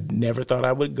that I never thought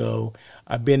I would go.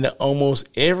 I've been to almost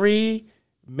every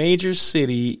major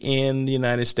city in the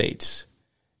United States.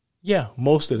 Yeah,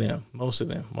 most of them.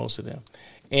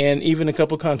 And even a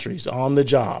couple countries on the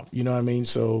job, you know what I mean?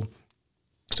 So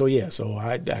yeah, so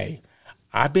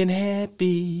I've been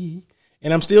happy,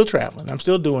 and I'm still traveling. I'm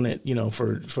still doing it,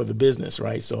 for the business,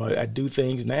 right? So I do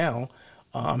things now.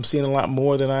 I'm seeing a lot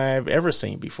more than I've ever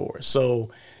seen before. So,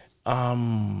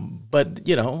 but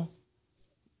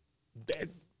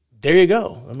there you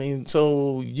go. I mean,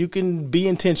 so you can be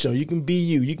intentional. You can be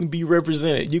you. You can be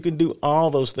represented. You can do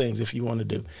all those things if you want to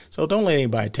do. So don't let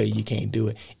anybody tell you can't do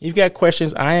it. If you've got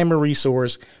questions, I am a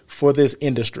resource for this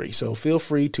industry. So feel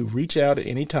free to reach out at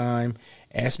any time.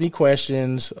 Ask me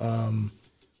questions. How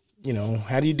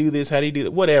do you do this? How do you do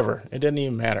that? Whatever. It doesn't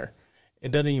even matter.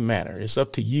 It's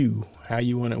up to you what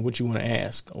you want to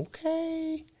ask.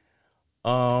 Okay.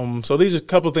 So these are a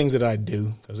couple of things that I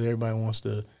do because everybody wants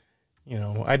to.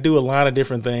 I do a lot of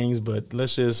different things, but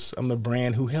I'm the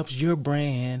brand who helps your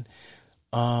brand.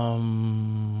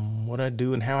 What I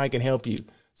do and how I can help you.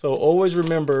 So always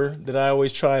remember that I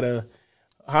always try to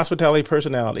hospitality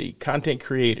personality, content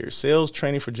creators, sales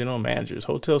training for general managers,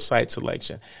 hotel site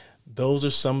selection. Those are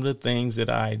some of the things that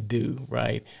I do,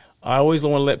 right? I always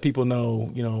want to let people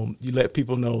know, you let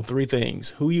people know 3 things: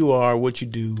 who you are, what you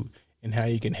do, and how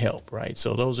you can help, right?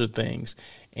 So those are things.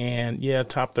 And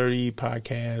top 30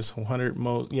 podcasts, 100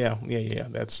 most. Yeah.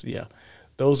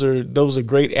 Those are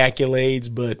great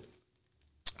accolades, but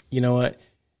you know what?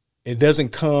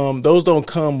 Those don't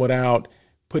come without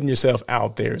putting yourself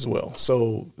out there as well.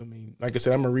 So, I mean, like I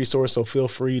said, I'm a resource, so feel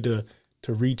free to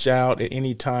reach out at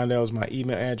any time. That was my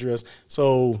email address.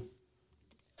 So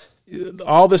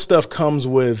all this stuff comes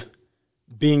with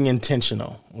being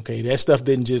intentional. Okay. That stuff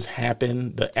didn't just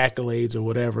happen, the accolades or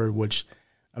whatever, which,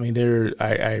 I mean,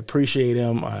 I appreciate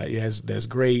them. That's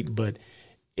great, but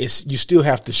you still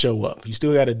have to show up. You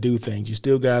still got to do things. You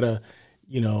still got to,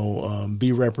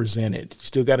 be represented. You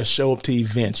still got to show up to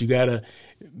events. You got to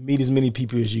meet as many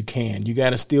people as you can. You got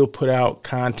to still put out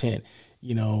content,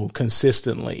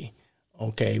 consistently.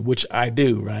 Okay. Which I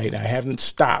do, right? I haven't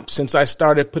stopped since I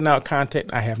started putting out content.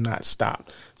 I have not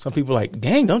stopped. Some people are like,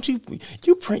 dang, don't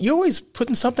you're always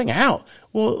putting something out.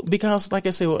 Well, because like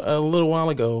I said a little while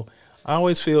ago, I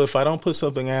always feel if I don't put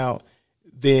something out,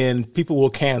 then people will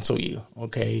cancel you.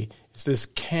 Okay. It's this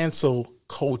cancel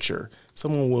culture.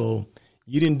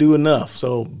 You didn't do enough.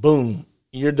 So boom,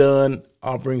 you're done.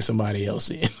 I'll bring somebody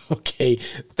else in. Okay.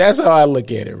 That's how I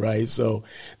look at it. Right. So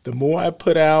the more I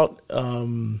put out,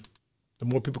 the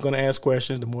more people are going to ask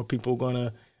questions, the more people are going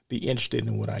to be interested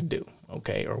in what I do.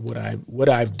 Okay. Or what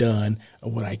I've done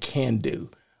or what I can do,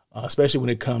 especially when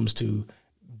it comes to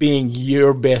being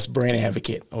your best brand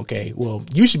advocate. Okay. Well,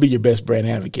 you should be your best brand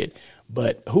advocate,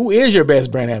 but who is your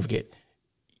best brand advocate?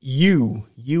 You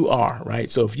are, right?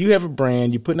 So if you have a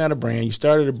brand, you're putting out a brand, you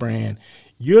started a brand,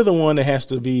 you're the one that has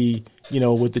to be,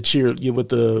 with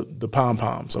the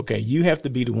pom-poms. Okay. You have to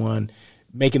be the one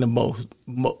making the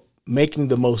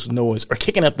most noise or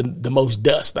kicking up the most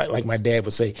dust. Like my dad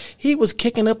would say, he was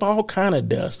kicking up all kind of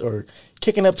dust or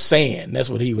kicking up sand. That's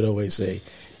what he would always say.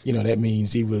 That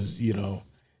means he was, he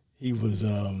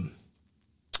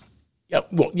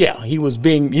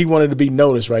wanted to be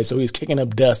noticed, right? So he's kicking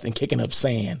up dust and kicking up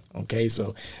sand. Okay.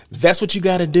 So that's what you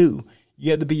got to do.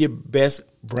 You have to be your best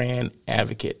brand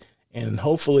advocate. And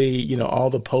hopefully, all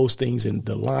the postings and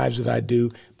the lives that I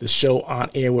do, the show On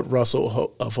Air with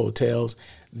Russell of Hotels,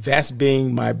 that's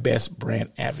being my best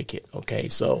brand advocate. Okay.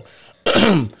 So,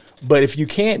 but if you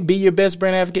can't be your best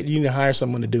brand advocate, you need to hire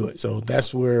someone to do it. So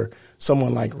that's where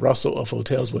someone like Russell of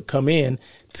Hotels would come in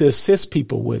to assist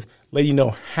people with letting you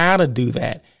know how to do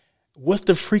that. What's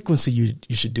the frequency you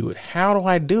should do it? How do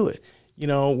I do it?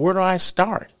 Where do I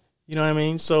start? You know what I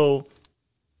mean? So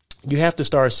you have to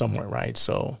start somewhere, right?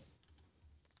 So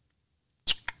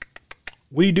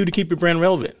what do you do to keep your brand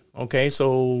relevant? Okay,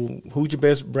 so who's your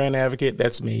best brand advocate?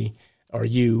 That's me or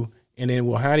you. And then,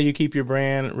 well, how do you keep your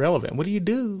brand relevant? What do you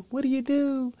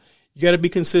do? You got to be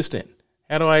consistent.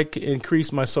 How do I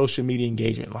increase my social media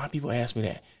engagement? A lot of people ask me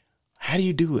that. How do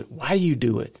you do it? Why do you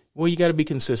do it? Well, you got to be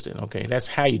consistent. Okay, that's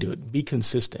how you do it. Be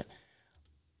consistent.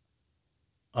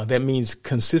 That means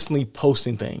consistently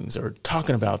posting things or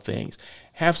talking about things.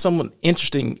 Have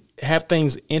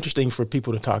things interesting for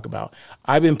people to talk about.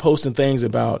 I've been posting things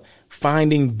about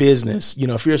finding business.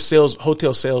 If you're a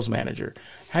hotel sales manager,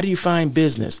 how do you find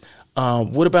business?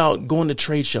 What about going to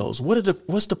trade shows?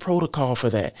 What's the protocol for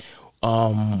that?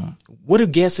 What do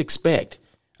guests expect?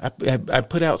 I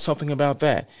put out something about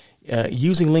that.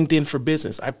 Using LinkedIn for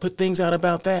business. I put things out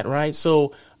about that, right?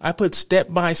 So I put step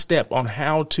by step on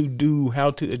how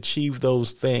to achieve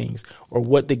those things, or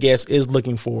what the guest is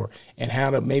looking for, and how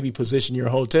to maybe position your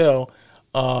hotel,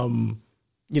 to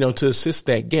assist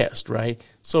that guest, right?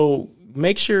 So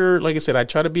make sure, like I said, I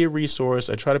try to be a resource.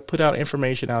 I try to put out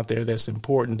information out there that's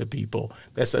important to people,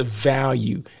 that's of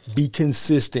value. Be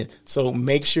consistent. So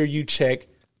make sure you check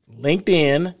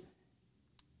LinkedIn.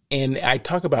 And I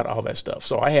talk about all that stuff.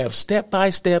 So I have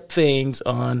step-by-step things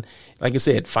on, like I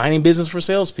said, finding business for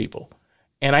salespeople.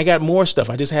 And I got more stuff.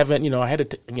 I just haven't, I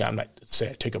had to, I'm not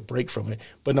saying take a break from it,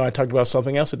 but no, I talked about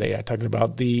something else today. I talked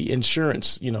about the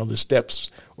insurance, the steps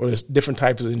or the different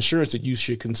types of insurance that you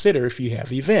should consider if you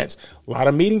have events. A lot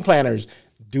of meeting planners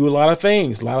do a lot of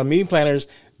things. A lot of meeting planners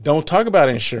don't talk about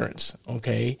insurance,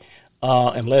 okay?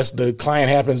 Unless the client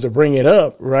happens to bring it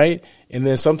up, right? And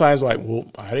then sometimes I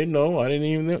didn't know. I didn't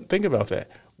even think about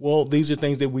that. Well, these are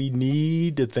things that we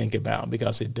need to think about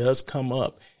because it does come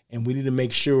up, and we need to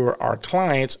make sure our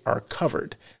clients are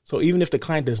covered. So even if the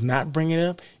client does not bring it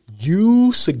up,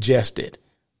 you suggest it,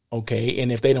 okay?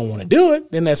 And if they don't want to do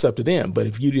it, then that's up to them. But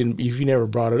if you never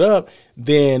brought it up,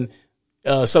 then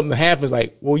something happens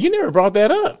like, well, you never brought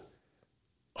that up.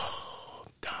 Oh,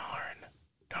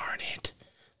 darn it.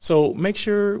 So make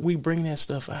sure we bring that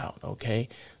stuff out, okay?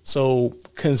 So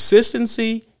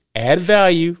consistency, add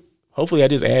value. Hopefully I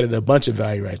just added a bunch of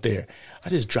value right there. I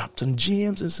just dropped some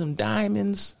gems and some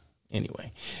diamonds.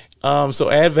 Anyway, so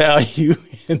add value,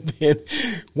 and then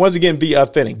once again, be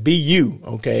authentic. Be you,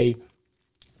 okay?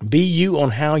 Be you on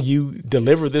how you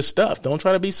deliver this stuff. Don't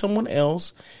try to be someone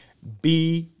else.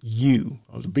 Be you.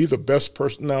 Be the best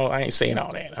person. No, I ain't saying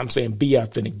all that. I'm saying be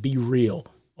authentic. Be real.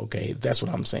 Okay, that's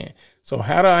what I'm saying. So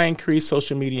how do I increase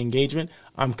social media engagement?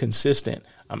 I'm consistent.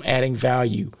 I'm adding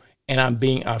value, and I'm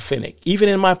being authentic. Even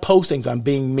in my postings, I'm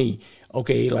being me.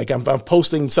 Okay, like I'm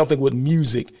posting something with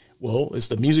music. Well, it's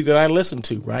the music that I listen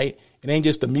to, right? It ain't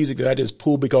just the music that I just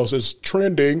pull because it's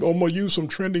trending. Oh, I'm going to use some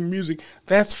trending music.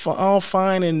 That's all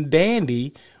fine and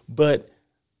dandy, but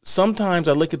sometimes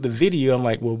I look at the video, I'm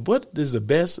like, well, what is the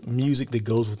best music that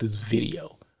goes with this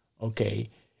video? Okay.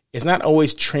 It's not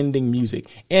always trending music.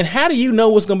 And how do you know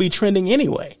what's going to be trending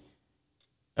anyway?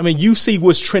 I mean, you see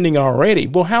what's trending already.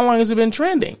 Well, how long has it been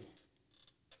trending?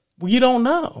 Well, you don't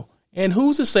know. And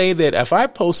who's to say that if I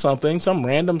post something, some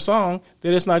random song,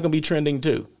 that it's not going to be trending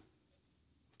too?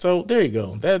 So there you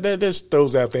go. That just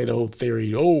throws out that old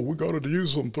theory. Oh, we got to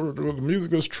use some the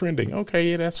music is trending.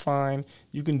 Okay, yeah, that's fine.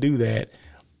 You can do that.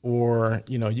 Or,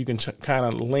 you can kind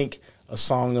of link a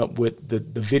song up with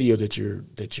the video that you're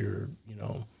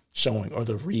showing, or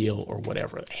the reel, or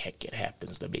whatever the heck it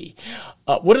happens to be.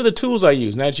 What are the tools I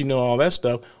use? Now that you know all that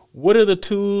stuff, what are the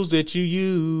tools that you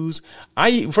use?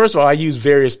 First of all, I use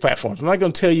various platforms. I'm not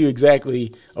going to tell you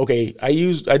exactly. Okay, I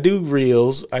do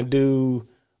reels. I do,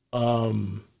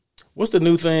 what's the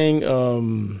new thing?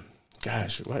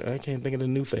 Gosh, I can't think of the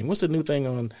new thing. What's the new thing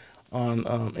on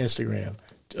Instagram?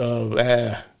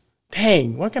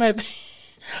 Dang, what can I think?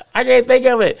 I can't think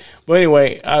of it. But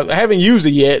anyway, I haven't used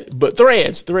it yet, but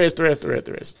threads. So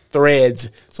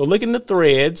look in the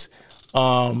threads,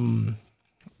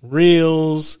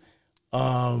 reels,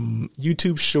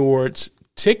 YouTube shorts,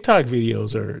 TikTok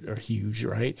videos are huge,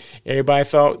 right? Everybody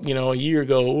thought, a year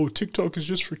ago, oh, TikTok is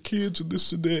just for kids and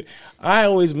this and that. I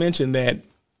always mention that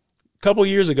a couple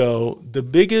years ago, the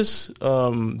biggest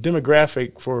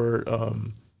demographic for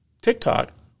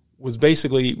TikTok was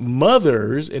basically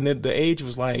mothers, and then the age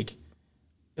was like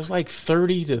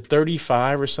 30 to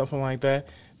 35 or something like that,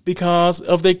 because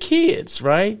of their kids,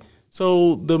 right?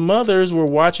 So the mothers were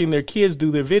watching their kids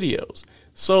do their videos.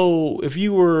 So if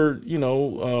you were,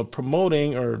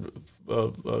 promoting or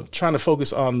trying to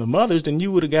focus on the mothers, then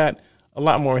you would have got a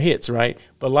lot more hits, right?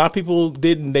 But a lot of people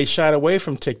didn't. They shied away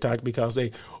from TikTok because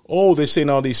they're seeing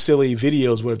all these silly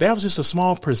videos. Where that was just a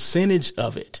small percentage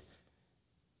of it.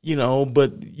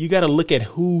 But you got to look at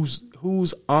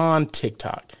who's on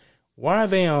TikTok. Why are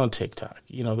they on TikTok?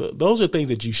 Those are things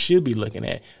that you should be looking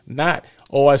at. Not,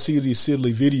 I see these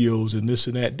silly videos and this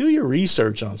and that. Do your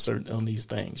research on these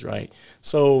things, right?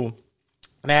 So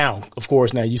Now, of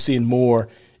course, now you're seeing more,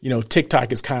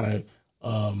 TikTok is kind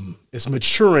of, it's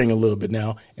maturing a little bit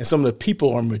now. And some of the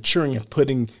people are maturing and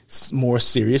putting more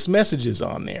serious messages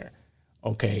on there.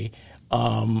 Okay.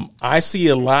 I see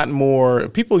a lot more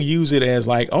people use it as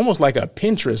like almost like a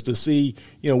Pinterest to see,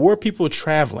 where people are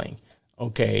traveling.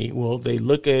 Okay. Well, they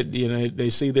look at, they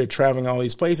see they're traveling all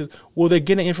these places. Well, they're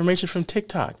getting information from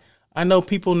TikTok. I know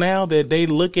people now that they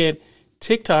look at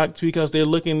TikTok because they're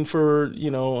looking for,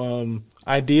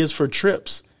 ideas for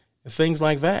trips and things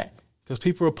like that, because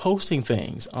people are posting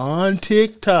things on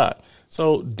TikTok.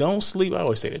 So don't sleep. I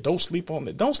always say that. Don't sleep on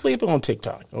it. Don't sleep on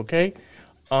TikTok. Okay.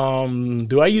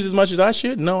 Do I use as much as I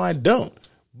should? No, I don't,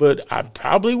 but I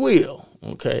probably will.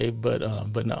 Okay. But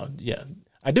no, yeah,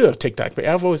 I do have TikTok page.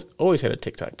 I've always had a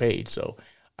TikTok page. So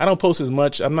I don't post as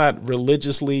much. I'm not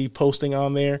religiously posting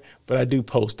on there, but I do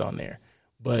post on there.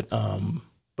 But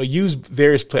use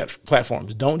various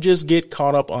platforms. Don't just get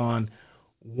caught up on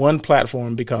one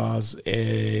platform, because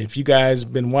if you guys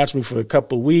been watching me for a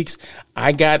couple of weeks,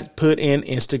 I got put in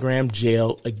Instagram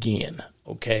jail again.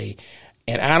 Okay.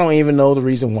 And I don't even know the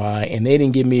reason why. And they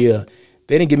didn't give me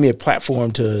a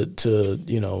platform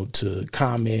to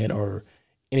comment or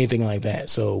anything like that.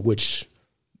 So, which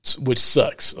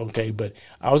sucks. Okay. But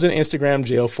I was in Instagram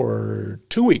jail for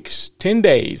 2 weeks, 10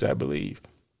 days, I believe.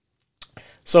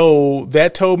 So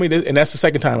that told me that, and that's the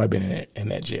second time I've been in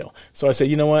that jail. So I said,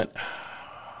 you know what?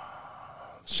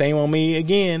 Shame on me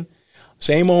again.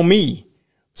 Shame on me.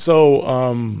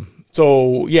 So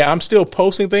yeah, I'm still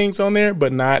posting things on there,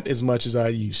 but not as much as I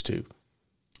used to.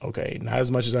 Okay. Not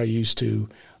as much as I used to.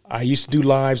 I used to do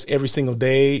lives every single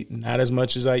day. Not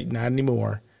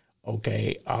anymore.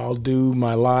 Okay. I'll do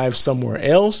my live somewhere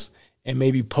else and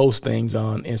maybe post things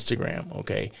on Instagram.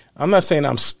 Okay. I'm not saying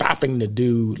I'm stopping to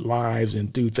do lives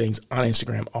and do things on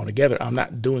Instagram altogether. I'm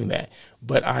not doing that,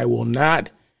 but I will not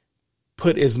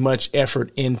put as much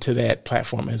effort into that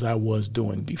platform as I was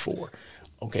doing before.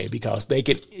 Okay. Because they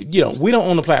could, we don't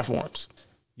own the platforms.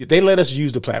 They let us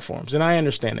use the platforms, and I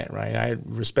understand that, right? I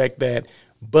respect that,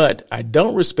 but I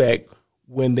don't respect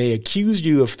when they accuse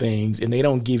you of things and they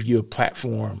don't give you a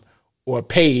platform or a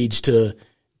page to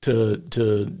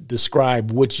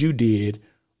describe what you did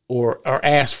or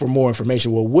ask for more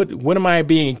information. Well, what am I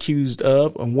being accused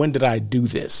of, and when did I do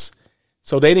this?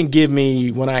 So they didn't give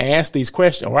me, when I asked these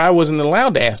questions, or I wasn't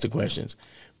allowed to ask the questions,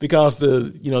 because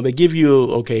they give you,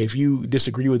 okay, if you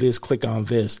disagree with this, click on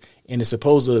this, and it's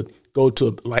supposed to go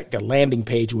to like a landing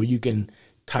page where you can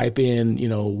type in,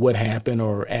 what happened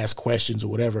or ask questions or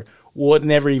whatever. Well, it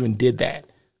never even did that.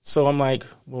 So I'm like,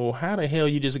 well, how the hell are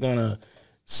you just going to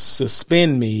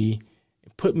suspend me,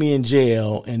 put me in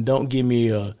jail, and don't give me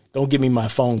my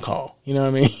phone call? You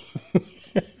know what I mean?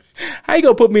 How you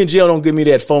gonna put me in jail? Don't give me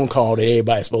that phone call that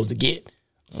everybody's supposed to get.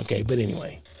 Okay, but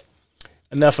anyway,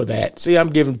 enough of that. See, I'm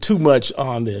giving too much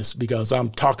on this because I'm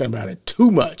talking about it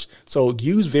too much. So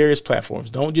use various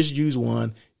platforms. Don't just use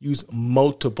one. Use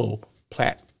multiple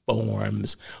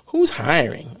platforms. Who's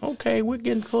hiring? Okay, we're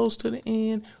getting close to the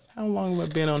end. How long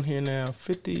have I been on here now?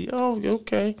 50. Oh,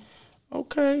 okay.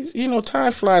 Okay.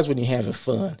 Time flies when you're having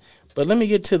fun. But let me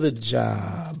get to the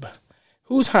job.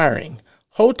 Who's hiring?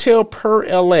 Hotel Per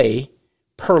LA.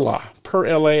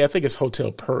 I think it's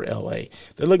Hotel Per LA.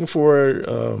 They're looking for,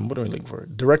 what are we looking for?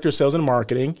 Director of Sales and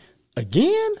Marketing.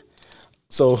 Again?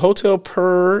 So Hotel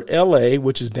Per LA,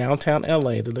 which is downtown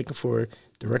LA, they're looking for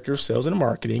Director of Sales and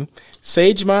Marketing.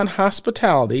 Sagemont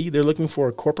Hospitality, they're looking for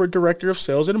a Corporate Director of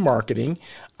Sales and Marketing.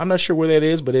 I'm not sure where that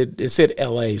is, but it said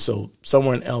LA, so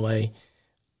somewhere in LA.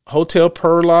 Hotel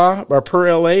Per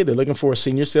LA, they're looking for a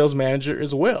Senior Sales Manager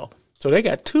as well. So they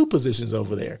got 2 positions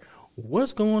over there.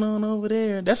 What's going on over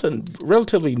there? That's a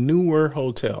relatively newer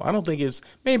hotel. I don't think it's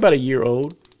maybe about a year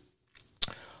old.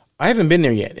 I haven't been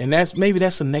there yet. And that's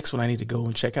the next one I need to go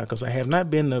and check out, because I have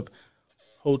not been to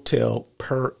Hotel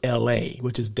Per LA,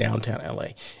 which is downtown LA.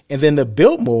 And then the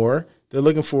Biltmore, they're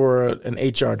looking for an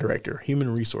HR director,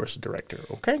 human resource director.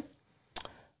 Okay.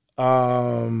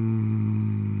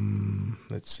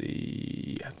 Let's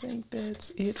see. I think that's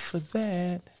it for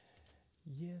that.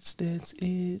 Yes, that's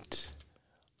it.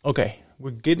 Okay,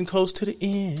 we're getting close to the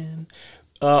end.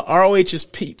 ROH is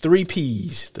 3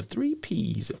 Ps. The 3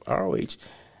 Ps of ROH.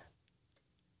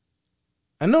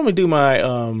 I normally do my,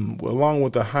 along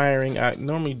with the hiring, I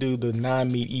normally do the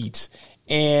non-meat eats.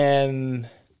 And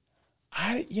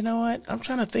you know what? I'm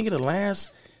trying to think of the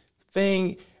last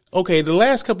thing. Okay, the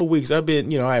last couple of weeks I've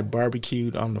been, I had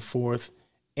barbecued on the 4th.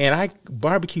 And I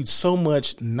barbecued so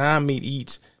much non-meat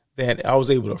eats that I was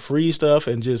able to freeze stuff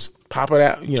and just pop it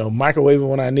out, microwave it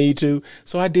when I need to.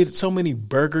 So I did so many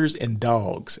burgers and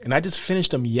dogs, and I just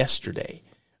finished them yesterday.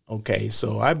 Okay,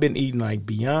 so I've been eating like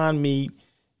Beyond Meat,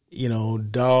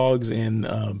 dogs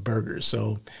and burgers.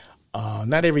 So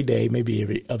not every day, maybe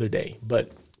every other day,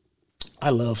 but I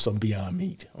love some Beyond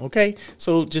Meat. Okay,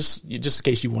 so just in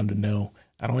case you wanted to know,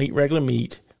 I don't eat regular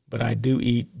meat, but I do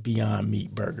eat Beyond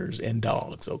Meat burgers and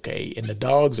dogs. Okay, and the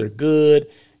dogs are good,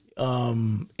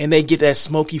 and they get that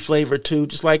smoky flavor too,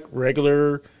 just like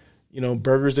regular,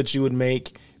 burgers that you would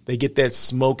make. They get that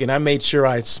smoke, and I made sure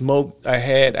I smoked. I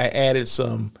added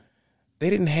some. They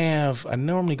didn't have. I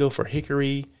normally go for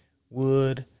hickory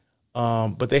wood,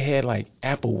 but they had like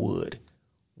apple wood,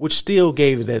 which still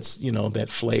gave it that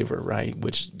flavor, right?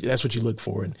 Which that's what you look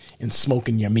for in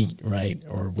smoking your meat, right?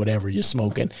 Or whatever you're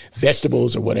smoking,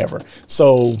 vegetables or whatever.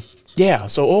 So yeah,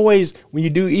 so always when you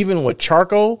do, even with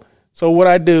charcoal. So what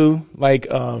I do, like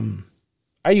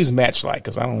I use Matchlight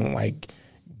because I don't like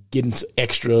getting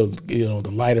extra,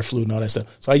 the lighter fluid and all that stuff.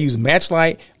 So I use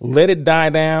Matchlight, let it die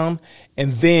down,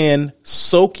 and then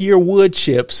soak your wood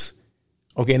chips.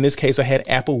 Okay, in this case, I had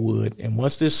apple wood, and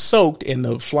once they're soaked and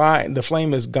the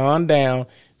flame has gone down,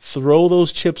 throw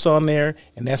those chips on there,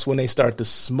 and that's when they start to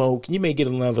smoke. You may get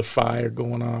another fire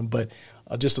going on, but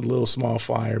just a little small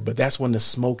fire. But that's when the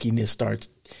smokiness starts,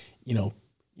 and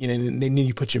then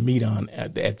you put your meat on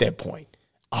at that point.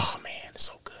 Oh man, it's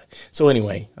so good. So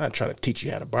anyway, I'm not trying to teach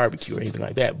you how to barbecue or anything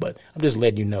like that, but I'm just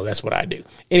letting you know that's what I do.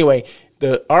 Anyway,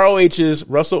 the ROH's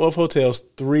Russell of Hotels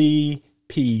 3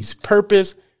 P's: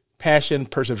 purpose, passion,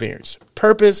 perseverance.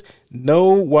 Purpose,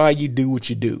 know why you do what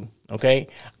you do. Okay.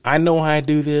 I know how I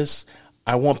do this.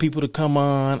 I want people to come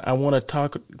on. I want to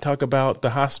talk about the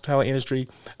hospitality industry.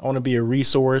 I want to be a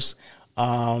resource.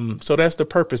 So that's the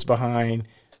purpose behind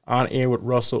On Air with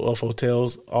Russell of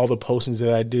Hotels, all the postings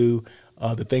that I do,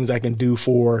 the things I can do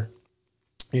for,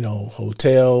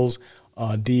 hotels,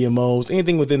 DMOs,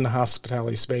 anything within the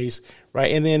hospitality space,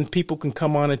 right? And then people can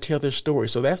come on and tell their story.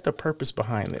 So that's the purpose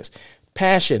behind this.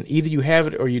 Passion, either you have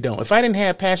it or you don't. If I didn't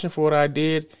have passion for what I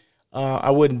did,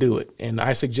 I wouldn't do it. And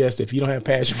I suggest if you don't have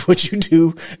passion for what you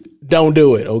do, don't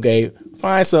do it. Okay.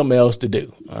 Find something else to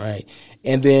do. All right.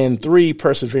 And then 3,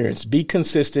 perseverance. Be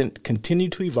consistent, continue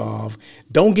to evolve.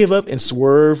 Don't give up and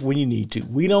swerve when you need to.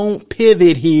 We don't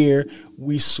pivot here.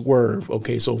 We swerve.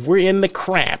 Okay. So if we're in the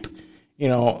crap,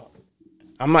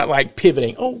 I'm not like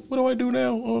pivoting. Oh, what do I do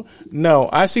now? No,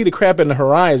 I see the crap in the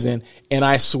horizon and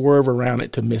I swerve around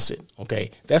it to miss it.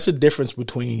 Okay. That's the difference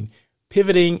between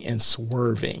pivoting and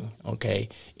swerving. Okay.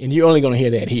 And you're only going to hear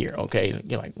that here. Okay.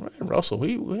 You're like, Russell,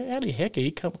 how the heck did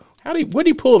he come? Where did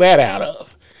he pull that out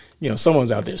of?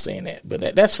 Someone's out there saying that,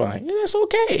 but that's fine. Yeah, that's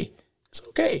okay. It's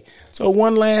okay. So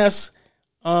one last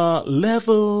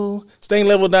level,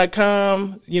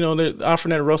 stayinglevel.com. They're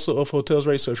offering that Russell of Hotels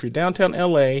rate. So if you're downtown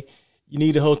LA, you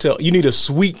need a hotel. You need a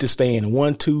suite to stay in,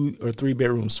 1, 2, or 3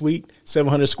 bedroom suite,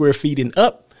 700 square feet and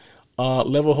up.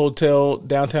 Level Hotel,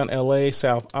 downtown LA,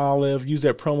 South Olive. Use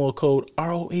that promo code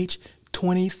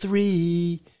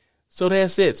ROH23. So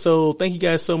that's it. So thank you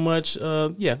guys so much.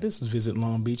 This is Visit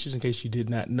Long Beach, just in case you did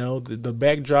not know. The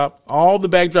backdrop, all the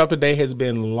backdrop today has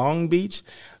been Long Beach.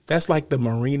 That's like the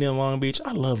marina in Long Beach.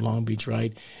 I love Long Beach,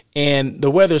 right? And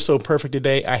the weather's so perfect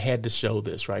today, I had to show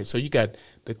this, right? So you got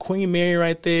the Queen Mary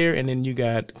right there, and then you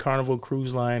got Carnival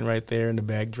Cruise Line right there in the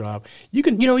backdrop. You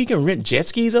can rent jet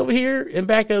skis over here in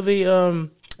back of the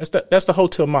that's the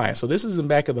Hotel Maya. So this is in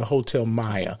back of the Hotel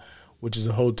Maya, which is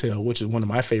a hotel, which is one of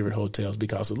my favorite hotels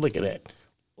because look at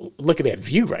that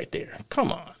view right there.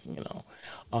 Come on,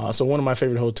 So one of my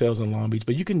favorite hotels in Long Beach.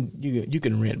 But you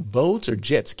can rent boats or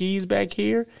jet skis back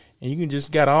here, and you can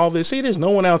just got all this. See, there's no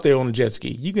one out there on a jet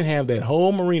ski. You can have that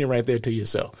whole marina right there to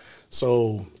yourself.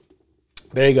 So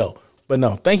there you go. But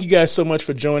no, thank you guys so much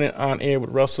for joining On Air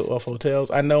with Russell of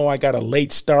Hotels. I know I got a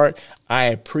late start. I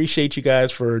appreciate you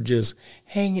guys for just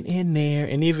hanging in there.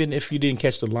 And even if you didn't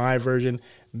catch the live version,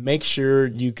 make sure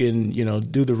you can,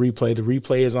 do the replay. The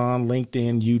replay is on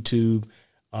LinkedIn, YouTube.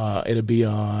 It'll be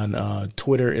on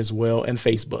Twitter as well and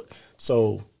Facebook.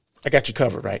 So I got you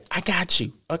covered, right? I got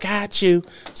you.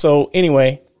 So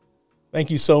anyway, thank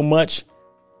you so much.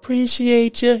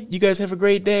 Appreciate you. You guys have a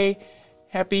great day.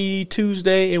 Happy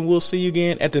Tuesday, and we'll see you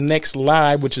again at the next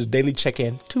live, which is Daily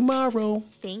Check-In tomorrow.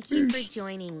 Thank you for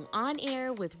joining On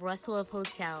Air with Russell of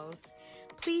Hotels.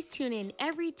 Please tune in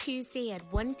every Tuesday at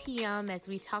 1 p.m. as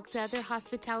we talk to other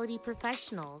hospitality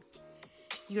professionals.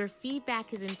 Your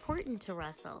feedback is important to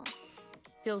Russell.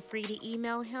 Feel free to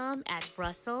email him at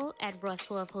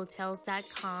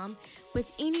russell@russellofhotels.com with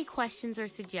any questions or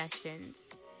suggestions.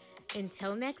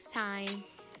 Until next time,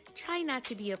 try not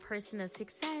to be a person of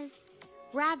success.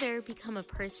 Rather, become a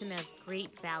person of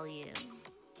great value.